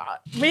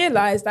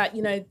realised that,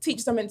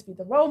 teachers are meant to be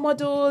the role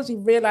models. We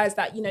realised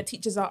that,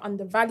 teachers are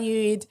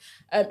undervalued,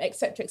 et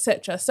cetera, et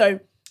cetera. So,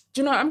 do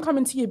you know, I'm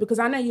coming to you because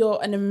I know you're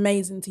an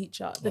amazing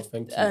teacher.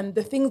 Thank you.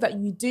 The things that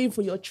you do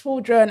for your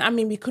children, I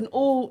mean, we can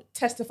all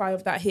testify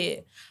of that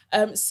here.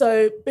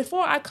 So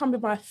before I come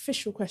with my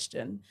official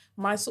question,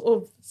 my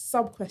sort of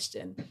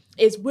sub-question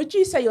is, would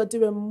you say you're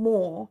doing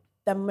more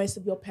than most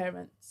of your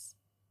parents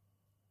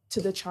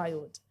to the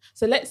child?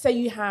 So let's say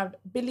you have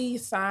Billy,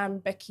 Sam,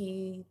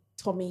 Becky,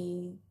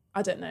 Tommy,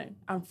 I don't know,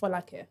 and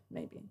Folake,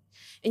 maybe,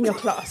 in your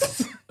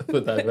class. For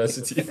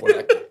diversity,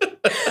 Folake.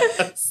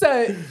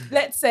 So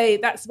let's say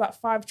that's about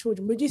 5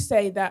 children. Would you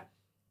say that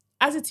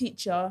as a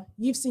teacher,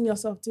 you've seen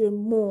yourself doing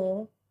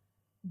more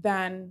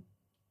than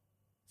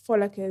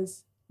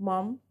Folake's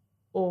mum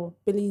or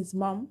Billy's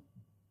mum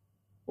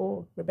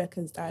or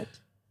Rebecca's dad?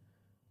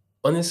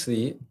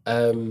 Honestly,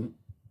 I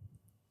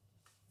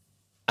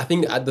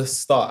think at the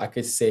start I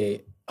could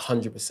say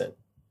 100%.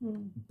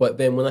 But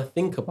then when I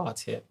think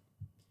about it,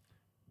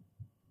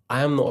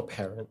 I am not a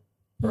parent,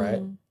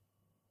 right?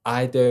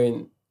 I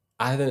don't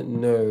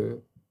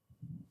know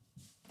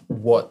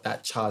what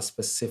that child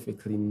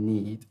specifically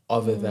need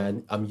other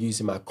than I'm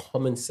using my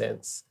common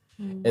sense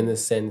in the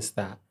sense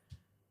that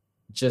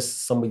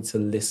just somebody to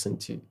listen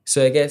to.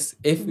 So I guess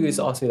if you was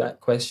to ask me that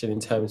question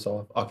in terms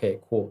of, okay,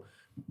 cool,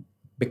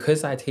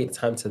 because I take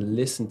time to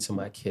listen to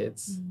my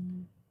kids,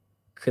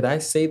 could I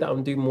say that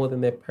I'm doing more than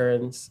their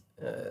parents?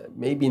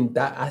 Maybe in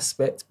that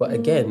aspect, but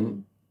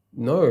again,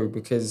 no,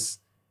 because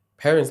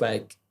parents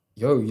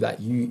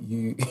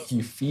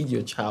you feed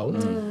your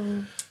child.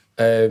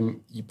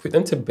 You put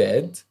them to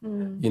bed,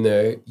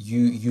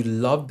 you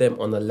love them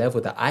on a level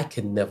that I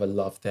can never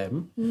love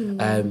them.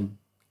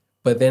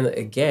 But then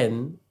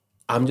again,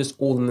 I'm just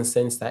all in the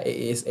sense that it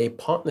is a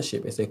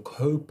partnership, it's a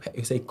co-parenting,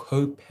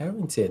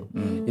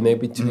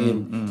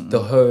 between the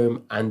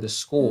home and the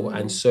school.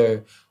 And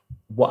so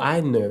what I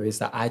know is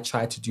that I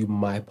try to do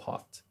my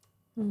part,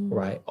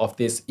 right, of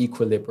this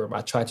equilibrium.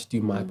 I try to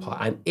do my part.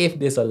 And if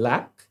there's a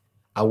lack,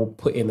 I will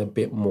put in a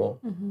bit more,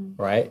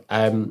 right?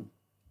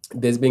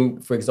 There's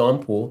been, for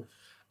example,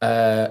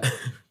 my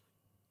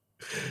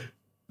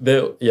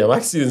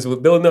students,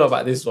 they'll know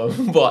about this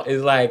one, but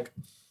it's like,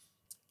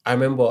 I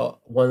remember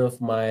one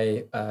of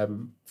my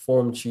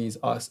form trees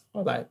asked,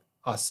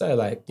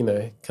 sir, can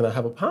I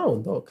have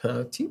 £1 or can I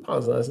have £2? And I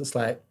was just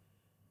like,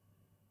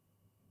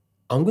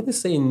 I'm going to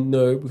say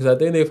no because I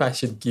don't know if I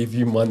should give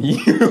you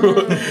money.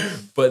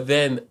 But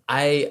then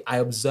I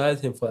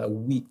observed him for a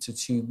week to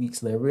 2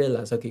 weeks and I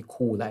realized, okay,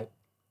 cool,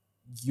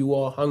 you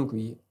are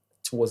hungry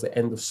towards the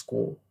end of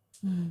school.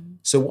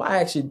 So what I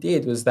actually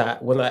did was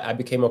that when I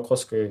became a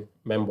Costco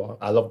member,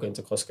 I love going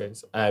to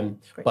Costco's,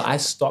 but I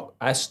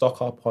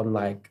stock up on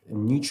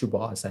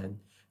Nutribars and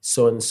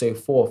so on and so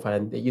forth.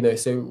 And,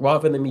 so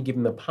rather than me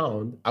giving him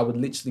 £1, I would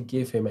literally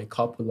give him a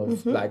couple of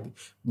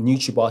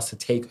Nutribars to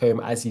take home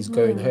as he's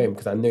going home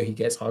because I know he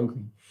gets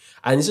hungry.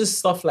 And it's just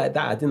stuff like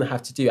that I didn't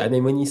have to do. And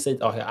then when you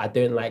said, okay, I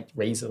don't like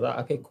raisins,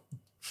 okay, cool.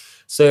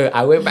 So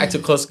I went back to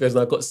Costco's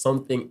and I got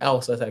something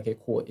else. I was like, okay,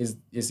 cool. Is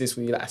this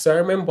what you like? So I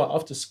remember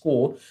after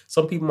school,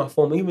 some people in my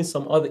form, even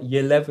some other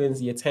year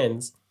 11s, year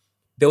 10s,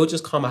 they'll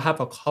just come. I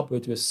have a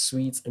cupboard with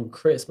sweets and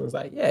crisps. And I was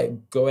like, yeah,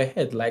 go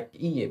ahead,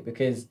 eat it.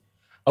 Because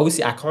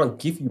obviously I can't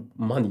give you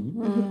money,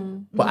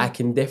 but I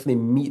can definitely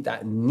meet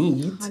that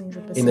need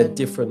 100%. In a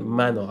different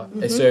manner.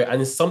 So,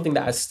 and it's something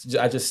that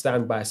I just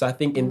stand by. So I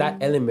think in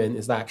that element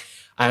is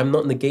I'm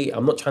not negating,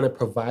 I'm not trying to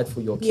provide for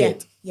your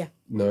kid. Yeah.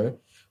 No.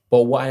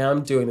 But what I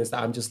am doing is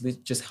that I'm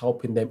just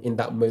helping them in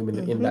that moment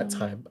and in that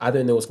time. I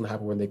don't know what's going to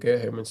happen when they go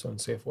home and so on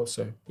and so forth.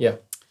 So, yeah.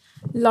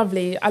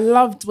 Lovely. I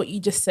loved what you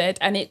just said.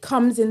 And it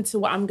comes into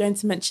what I'm going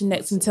to mention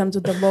next in terms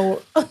of the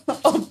role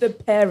of the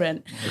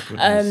parent.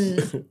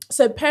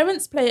 So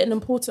parents play an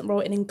important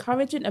role in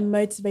encouraging and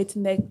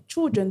motivating their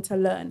children to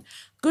learn.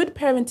 Good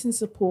parenting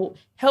support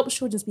helps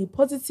children be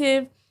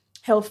positive,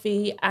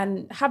 healthy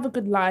and have a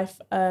good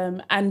life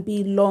and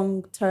be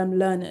long-term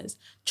learners.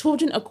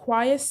 Children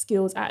acquire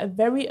skills at a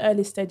very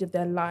early stage of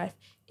their life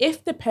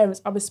if the parents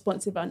are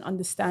responsive and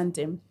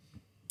understanding.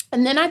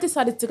 And then I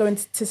decided to go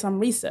into some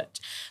research,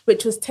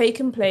 which was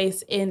taking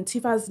place in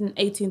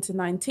 2018 to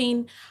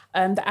 19,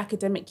 the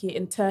academic year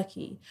in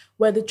Turkey,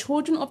 where the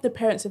children of the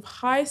parents of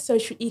high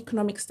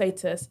socioeconomic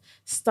status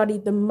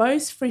studied the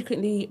most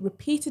frequently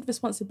repeated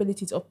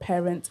responsibilities of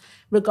parents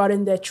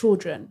regarding their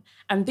children.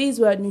 And these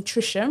were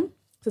nutrition,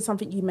 so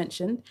something you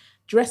mentioned,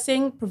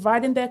 dressing,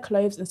 providing their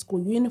clothes and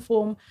school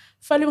uniform,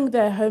 following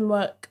their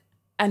homework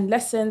and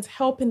lessons,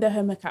 helping their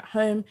homework at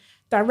home,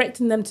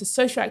 directing them to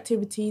social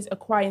activities,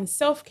 acquiring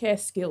self-care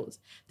skills.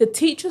 The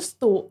teachers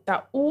thought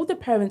that all the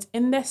parents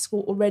in their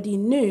school already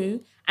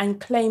knew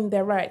and claimed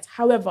their rights.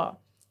 However,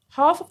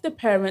 half of the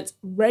parents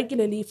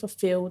regularly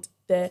fulfilled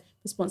their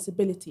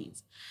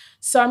responsibilities.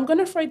 So I'm going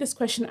to throw this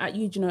question at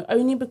you, Juno,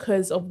 only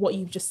because of what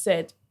you've just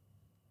said.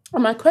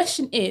 And my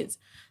question is,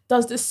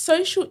 does the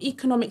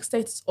social-economic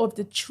status of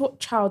the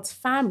child's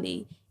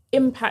family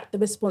impact the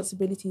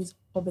responsibilities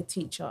of a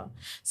teacher?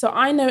 So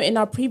I know in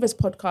our previous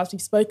podcast,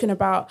 we've spoken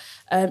about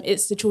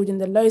it's the children in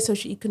the low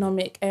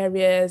socioeconomic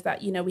areas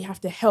that, you know, we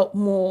have to help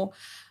more.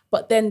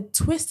 But then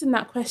twisting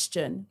that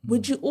question,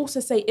 would you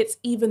also say it's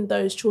even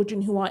those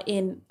children who are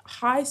in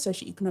high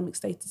socioeconomic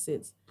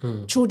statuses,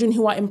 children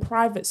who are in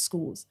private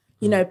schools,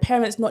 you know,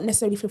 parents not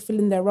necessarily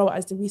fulfilling their role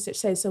as the research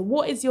says. So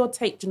what is your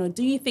take, you know?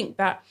 Do you think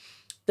that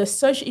the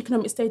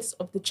socioeconomic status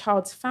of the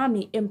child's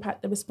family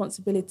impact the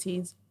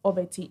responsibilities of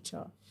a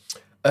teacher?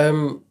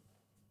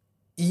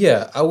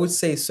 Yeah, I would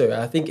say so.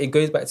 I think it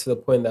goes back to the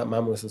point that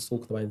Mama was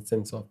talking about in the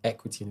sense of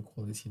equity and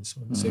equality and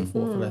so on and so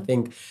forth. And I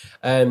think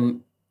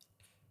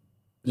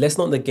let's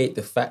not negate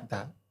the fact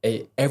that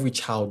every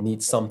child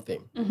needs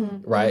something,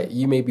 right?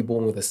 You may be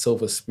born with a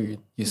silver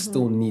spoon, you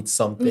still need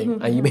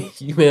something, and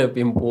you may have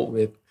been born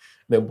with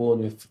I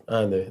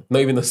don't know, not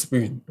even a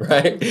spoon,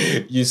 right?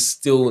 You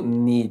still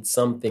need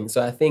something.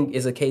 So I think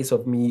it's a case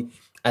of me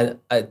and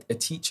a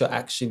teacher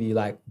actually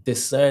like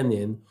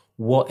discerning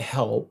what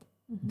help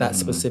that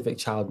specific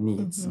child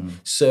needs.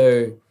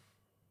 So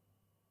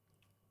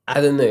I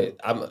don't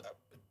know.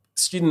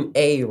 Student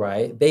A,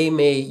 right? They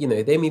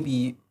may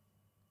be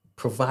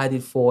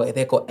provided for.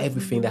 They got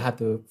everything. They have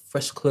the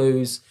fresh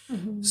clothes.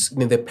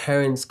 Their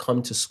parents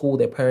come to school.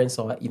 Their parents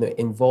are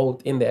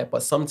involved in there.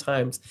 But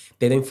sometimes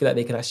they don't feel like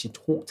they can actually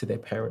talk to their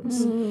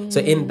parents.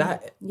 So in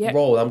that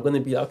role, I'm going to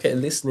be okay,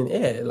 listening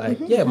ear. Like,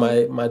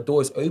 my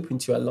door is open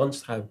to you at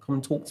lunchtime.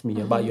 Come talk to me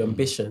about your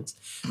ambitions.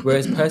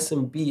 Whereas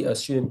student B,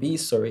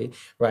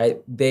 right?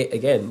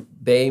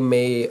 They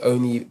may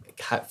only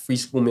have free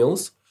school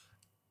meals,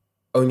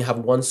 only have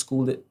one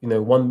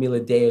meal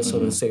a day, and so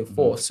on and so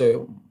forth.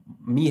 So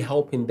me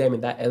helping them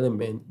in that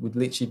element would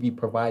literally be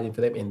providing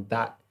for them in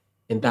that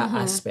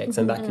aspect,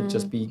 and that could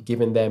just be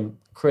giving them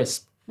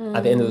crisp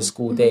at the end of the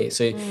school day.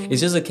 So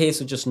it's just a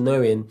case of just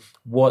knowing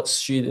what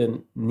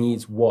student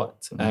needs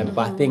what. But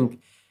I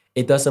think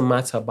it doesn't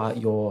matter about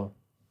your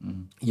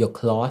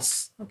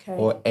class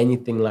or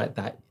anything like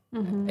that.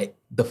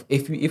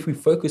 If we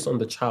focus on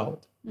the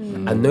child,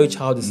 and no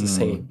child is the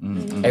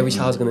same, every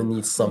child's going to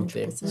need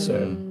something.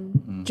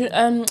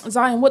 100%. So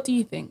Zion, what do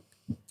you think?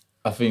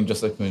 I think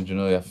just like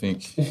I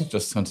think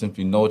just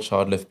simply no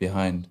child left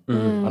behind.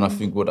 And I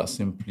think what that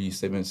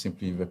statement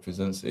simply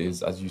represents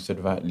is, as you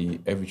said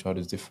rightly, every child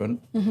is different.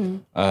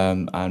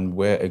 And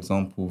where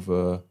example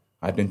the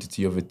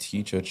identity of a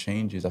teacher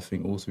changes, I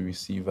think also we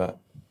see that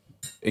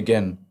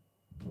again.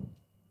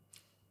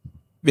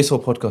 This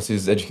whole podcast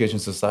is education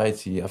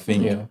society. I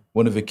think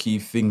one of the key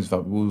things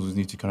that we always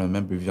need to kind of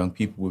remember with young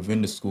people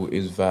within the school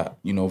is that,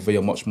 they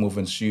are much more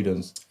than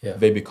students.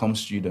 They become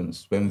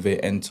students when they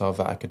enter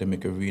the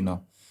academic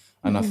arena.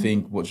 And I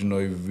think what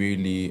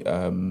really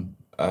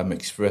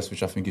expressed,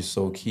 which I think is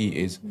so key,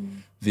 is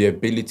the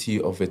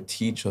ability of a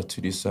teacher to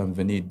discern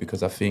the need.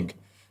 Because I think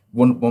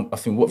I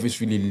think what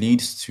this really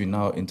leads to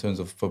now in terms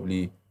of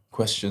probably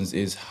questions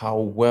is how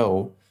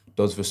well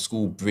does the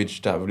school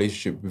bridge that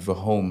relationship with the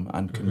home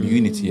and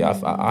community?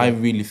 I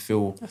really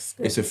feel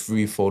it's a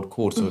threefold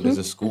cord. So there's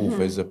a school,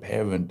 there's a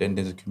parent, then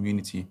there's a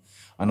community.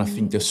 And I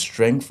think the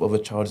strength of a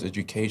child's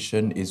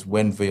education is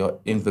when they are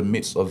in the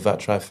midst of that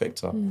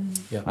trifecta.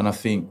 And I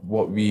think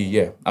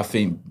I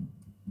think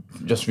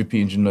just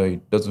repeating,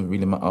 it doesn't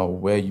really matter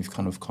where you've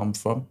kind of come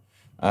from.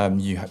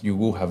 You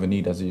will have a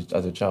need as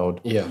a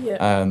child.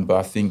 But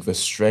I think the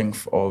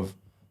strength of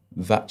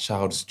that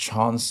child's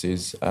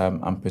chances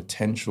and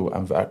potential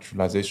and the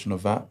actualization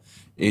of that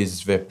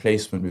is their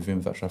placement within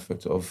that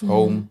trifecta of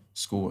home,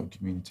 school, and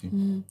community.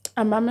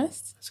 And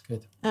Mamas? that's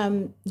good.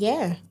 I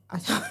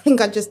think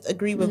I just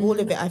agree with all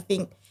of it. I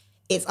think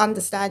it's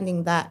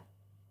understanding that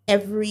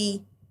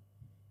every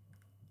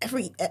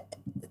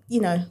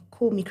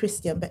call me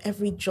Christian, but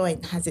every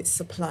joint has its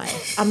supply.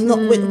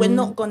 We're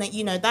not gonna,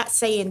 that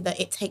saying that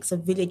it takes a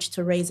village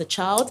to raise a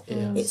child,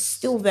 it's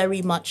still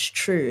very much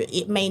true.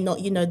 It may not,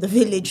 the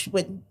village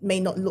may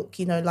not look,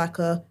 like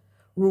a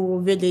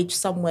rural village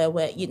somewhere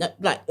where,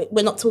 like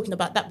we're not talking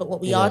about that, but what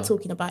we are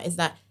talking about is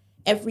that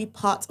every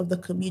part of the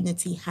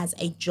community has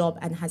a job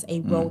and has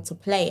a role to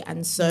play.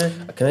 And so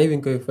can I even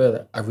go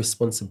further? A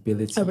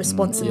responsibility,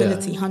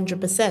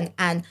 100%.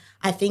 And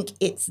I think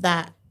it's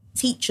that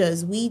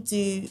teachers,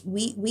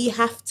 we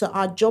have to,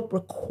 our job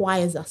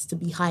requires us to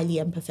be highly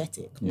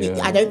empathetic.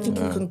 I don't think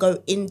you can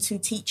go into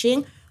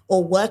teaching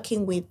or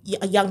working with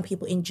young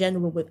people in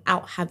general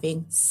without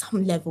having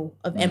some level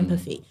of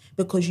empathy,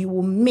 because you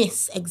will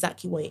miss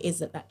exactly what it is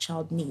that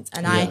child needs.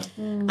 And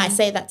I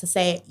say that to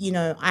say, you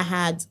know, I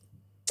had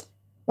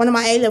one of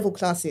my A-level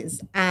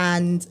classes,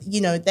 and,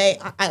 you know,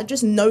 I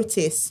just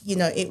noticed, you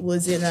know, it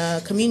was in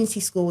a community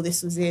school.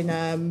 This was in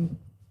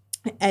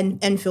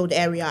Enfield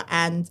area,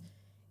 and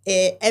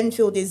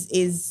Enfield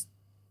is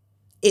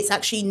it's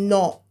actually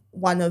not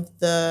one of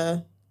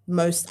the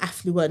most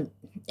affluent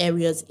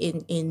areas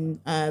in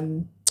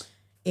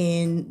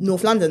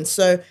North London.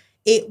 So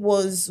it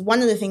was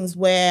one of the things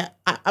where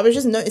I was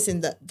just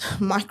noticing that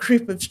my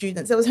group of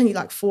students, there was only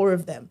like 4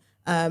 of them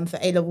for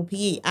A-level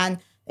PE, and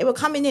they were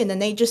coming in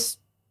and they just,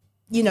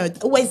 you know,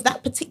 always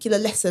that particular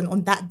lesson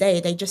on that day,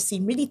 they just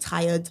seemed really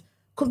tired,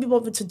 couldn't be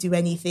bothered to do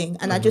anything.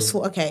 And I just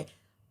thought, okay,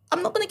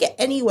 I'm not going to get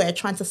anywhere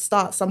trying to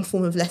start some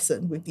form of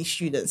lesson with these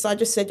students. So I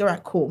just said, all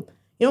right, cool.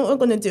 You know what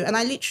we're going to do? And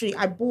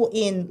I brought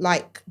in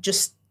like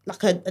just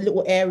like a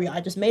little area.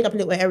 I just made up a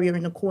little area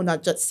in the corner,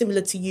 just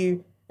similar to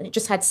you. And it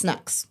just had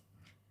snacks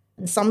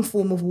and some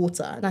form of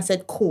water. And I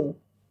said, cool,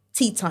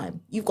 tea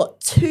time. You've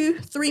got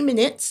 2-3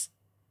 minutes.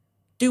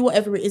 Do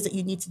whatever it is that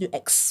you need to do.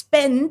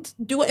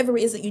 Do whatever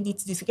it is that you need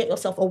to do to get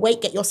yourself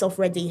awake, get yourself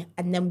ready,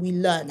 and then we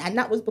learn. And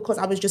that was because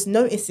I was just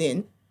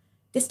noticing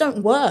this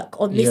don't work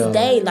on this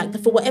day. Like,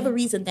 for whatever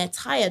reason, they're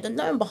tired. And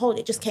lo and behold,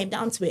 it just came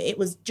down to it. It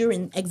was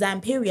during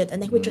exam period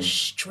and they were just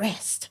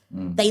stressed.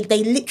 They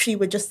literally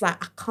were just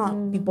like, I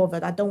can't be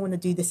bothered. I don't want to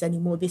do this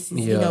anymore. This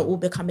is, you know, all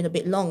becoming a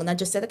bit long. And I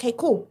just said, okay,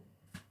 cool.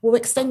 We'll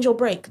extend your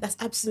break. That's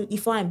absolutely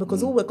fine,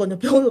 because all we're going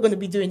to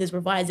be doing is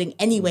revising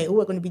anyway. All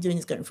we're going to be doing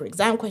is going for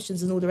exam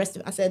questions and all the rest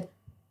of it. I said,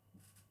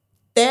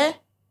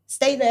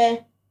 stay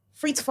there,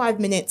 3 to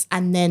 5 minutes,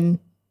 and then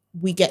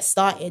we get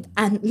started.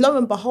 And lo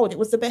and behold, it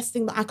was the best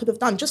thing that I could have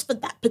done just for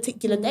that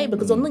particular day,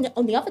 because on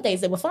the other days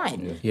they were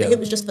fine. It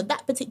was just for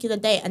that particular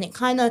day, and it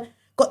kind of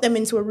got them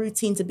into a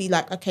routine to be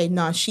like, okay,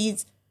 nah,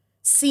 she's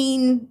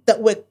seen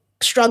that we're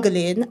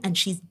struggling and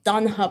she's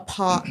done her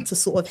part to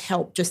sort of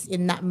help just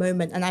in that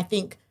moment. And I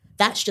think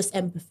that's just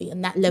empathy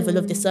and that level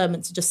of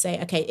discernment to just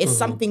say, okay, it's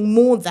something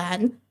more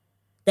than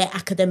their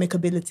academic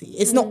ability.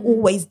 It's not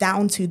always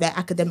down to their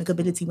academic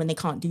ability when they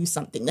can't do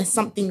something. There's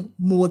something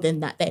more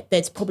than that.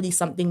 There's probably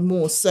something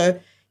more. So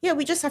yeah,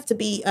 we just have to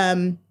be,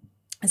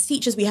 as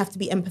teachers, we have to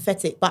be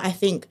empathetic. But I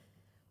think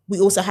we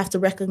also have to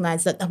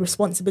recognize that the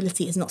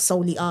responsibility is not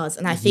solely ours.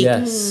 And I think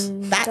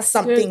that's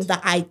something good.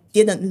 that I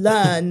didn't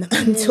learn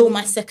until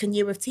my second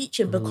year of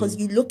teaching, because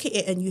you look at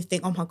it and you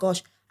think, oh my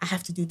gosh, I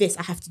have to do this,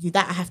 I have to do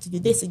that, I have to do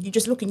this. And you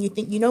just look and you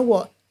think, you know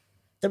what?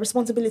 The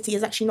responsibility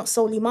is actually not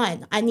solely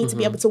mine. I need to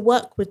be able to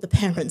work with the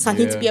parents. I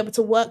need to be able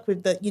to work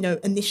with the, you know,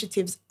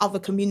 initiatives, other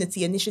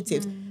community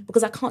initiatives,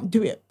 because I can't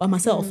do it by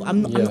myself.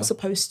 I'm not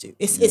supposed to.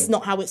 It's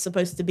not how it's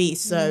supposed to be.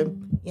 So,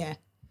 yeah.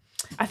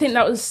 I think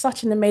that was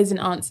such an amazing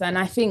answer. And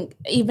I think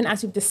even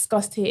as we've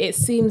discussed here, it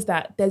seems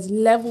that there's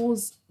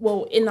levels,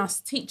 well, in us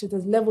teachers,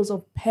 there's levels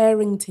of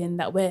parenting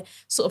that we're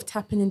sort of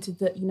tapping into,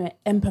 the, you know,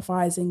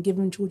 empathizing,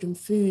 giving children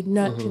food,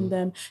 nurturing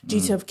them,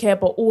 duty of care,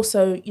 but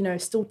also, you know,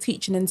 still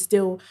teaching and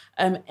still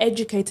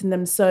educating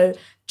them. So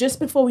just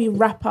before we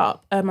wrap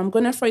up, I'm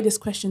going to throw this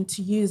question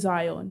to you,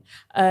 Zion,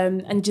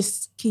 and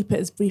just keep it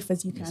as brief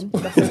as you can.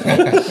 That's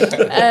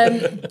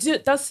okay.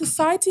 Does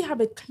society have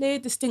a clear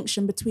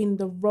distinction between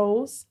the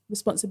roles,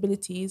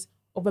 responsibilities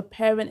of a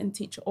parent and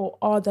teacher, or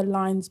are the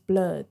lines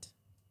blurred?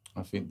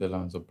 I think the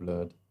lines are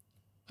blurred.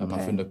 Okay. I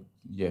think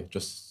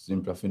just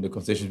simply, I think the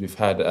conversations we've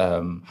had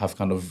have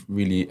kind of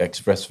really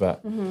expressed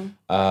that. And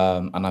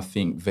I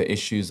think the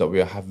issues that we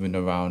are having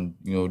around,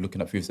 you know,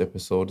 looking at previous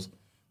episodes,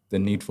 the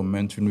need for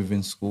mentoring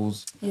within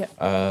schools,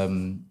 where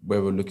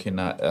we're looking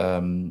at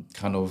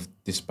kind of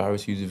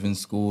disparities within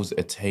schools,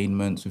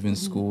 attainments within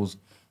schools,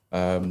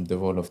 the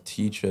role of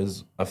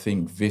teachers. I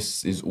think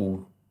this is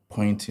all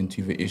pointing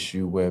to the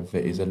issue where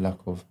there is a lack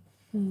of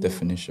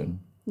definition.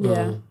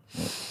 Yeah.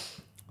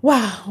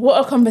 Wow,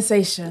 what a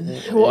conversation.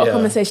 What a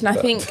conversation. I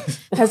think,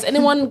 has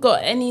anyone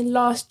got any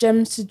last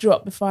gems to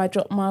drop before I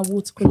drop my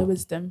water cooler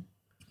wisdom?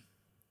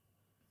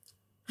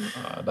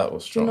 That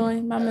was Do strong.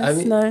 you know, Mamas? I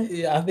mean, No?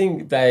 yeah, I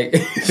think like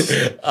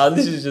I'll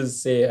literally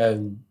just say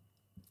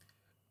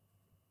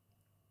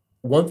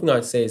one thing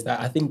I'd say is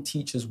that I think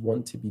teachers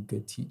want to be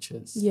good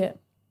teachers. Yeah.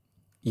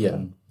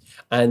 Yeah.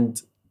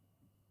 And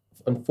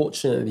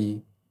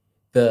unfortunately,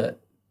 the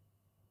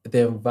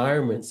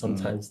environment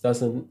sometimes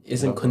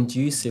isn't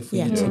conducive for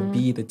you to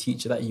be the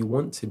teacher that you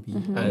want to be.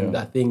 And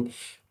I think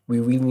we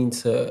really need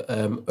to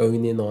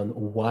own in on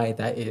why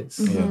that is.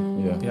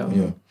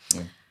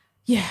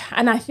 Yeah,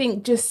 and I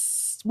think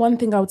just one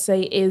thing I would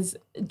say is,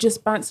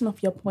 just bouncing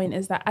off your point,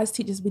 is that as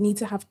teachers, we need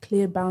to have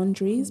clear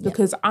boundaries,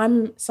 because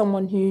I'm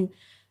someone who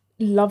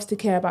loves to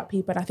care about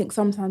people, and I think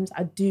sometimes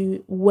I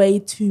do way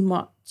too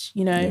much,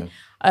 you know,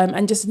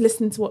 and just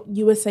listening to what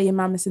you were saying,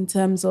 Mamas, in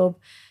terms of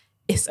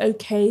it's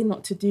okay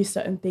not to do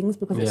certain things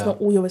because it's Yeah.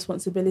 not all your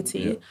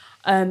responsibility.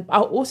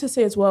 I'll also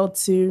say as well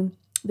to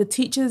the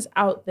teachers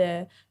out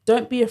there,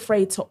 don't be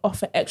afraid to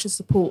offer extra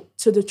support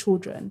to the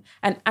children.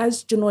 And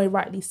as Janoy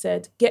rightly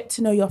said, get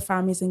to know your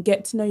families and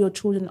get to know your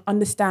children.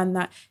 Understand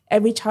that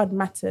every child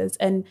matters.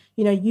 And,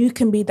 you know, you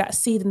can be that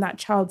seed in that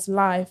child's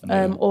life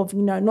of,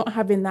 you know, not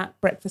having that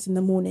breakfast in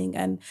the morning.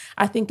 And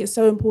I think it's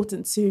so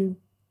important to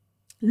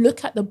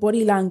look at the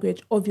body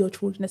language of your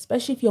children,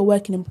 especially if you're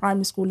working in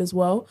primary school as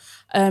well.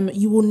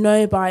 You will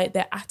know by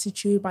their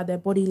attitude, by their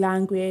body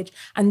language,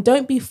 and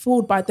don't be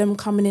fooled by them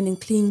coming in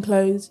clean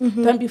clothes.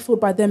 Don't be fooled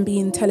by them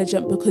being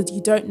intelligent because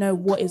you don't know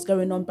what is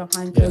going on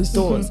behind closed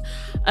doors.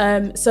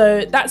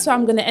 So that's where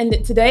I'm going to end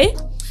it today.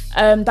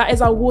 That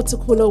is our water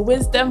cooler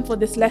wisdom for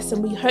this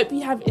lesson. We hope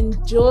you have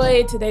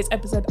enjoyed today's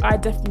episode. I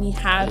definitely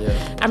have.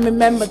 And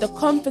remember, the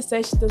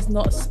conversation does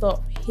not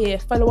stop here.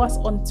 Follow us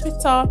on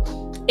Twitter,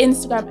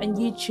 Instagram and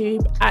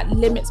YouTube at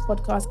Limits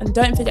Podcast. And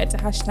don't forget to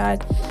hashtag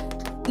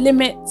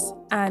Limits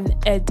and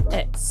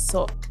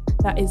EdXSOC.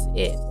 That is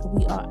it.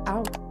 We are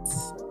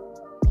out.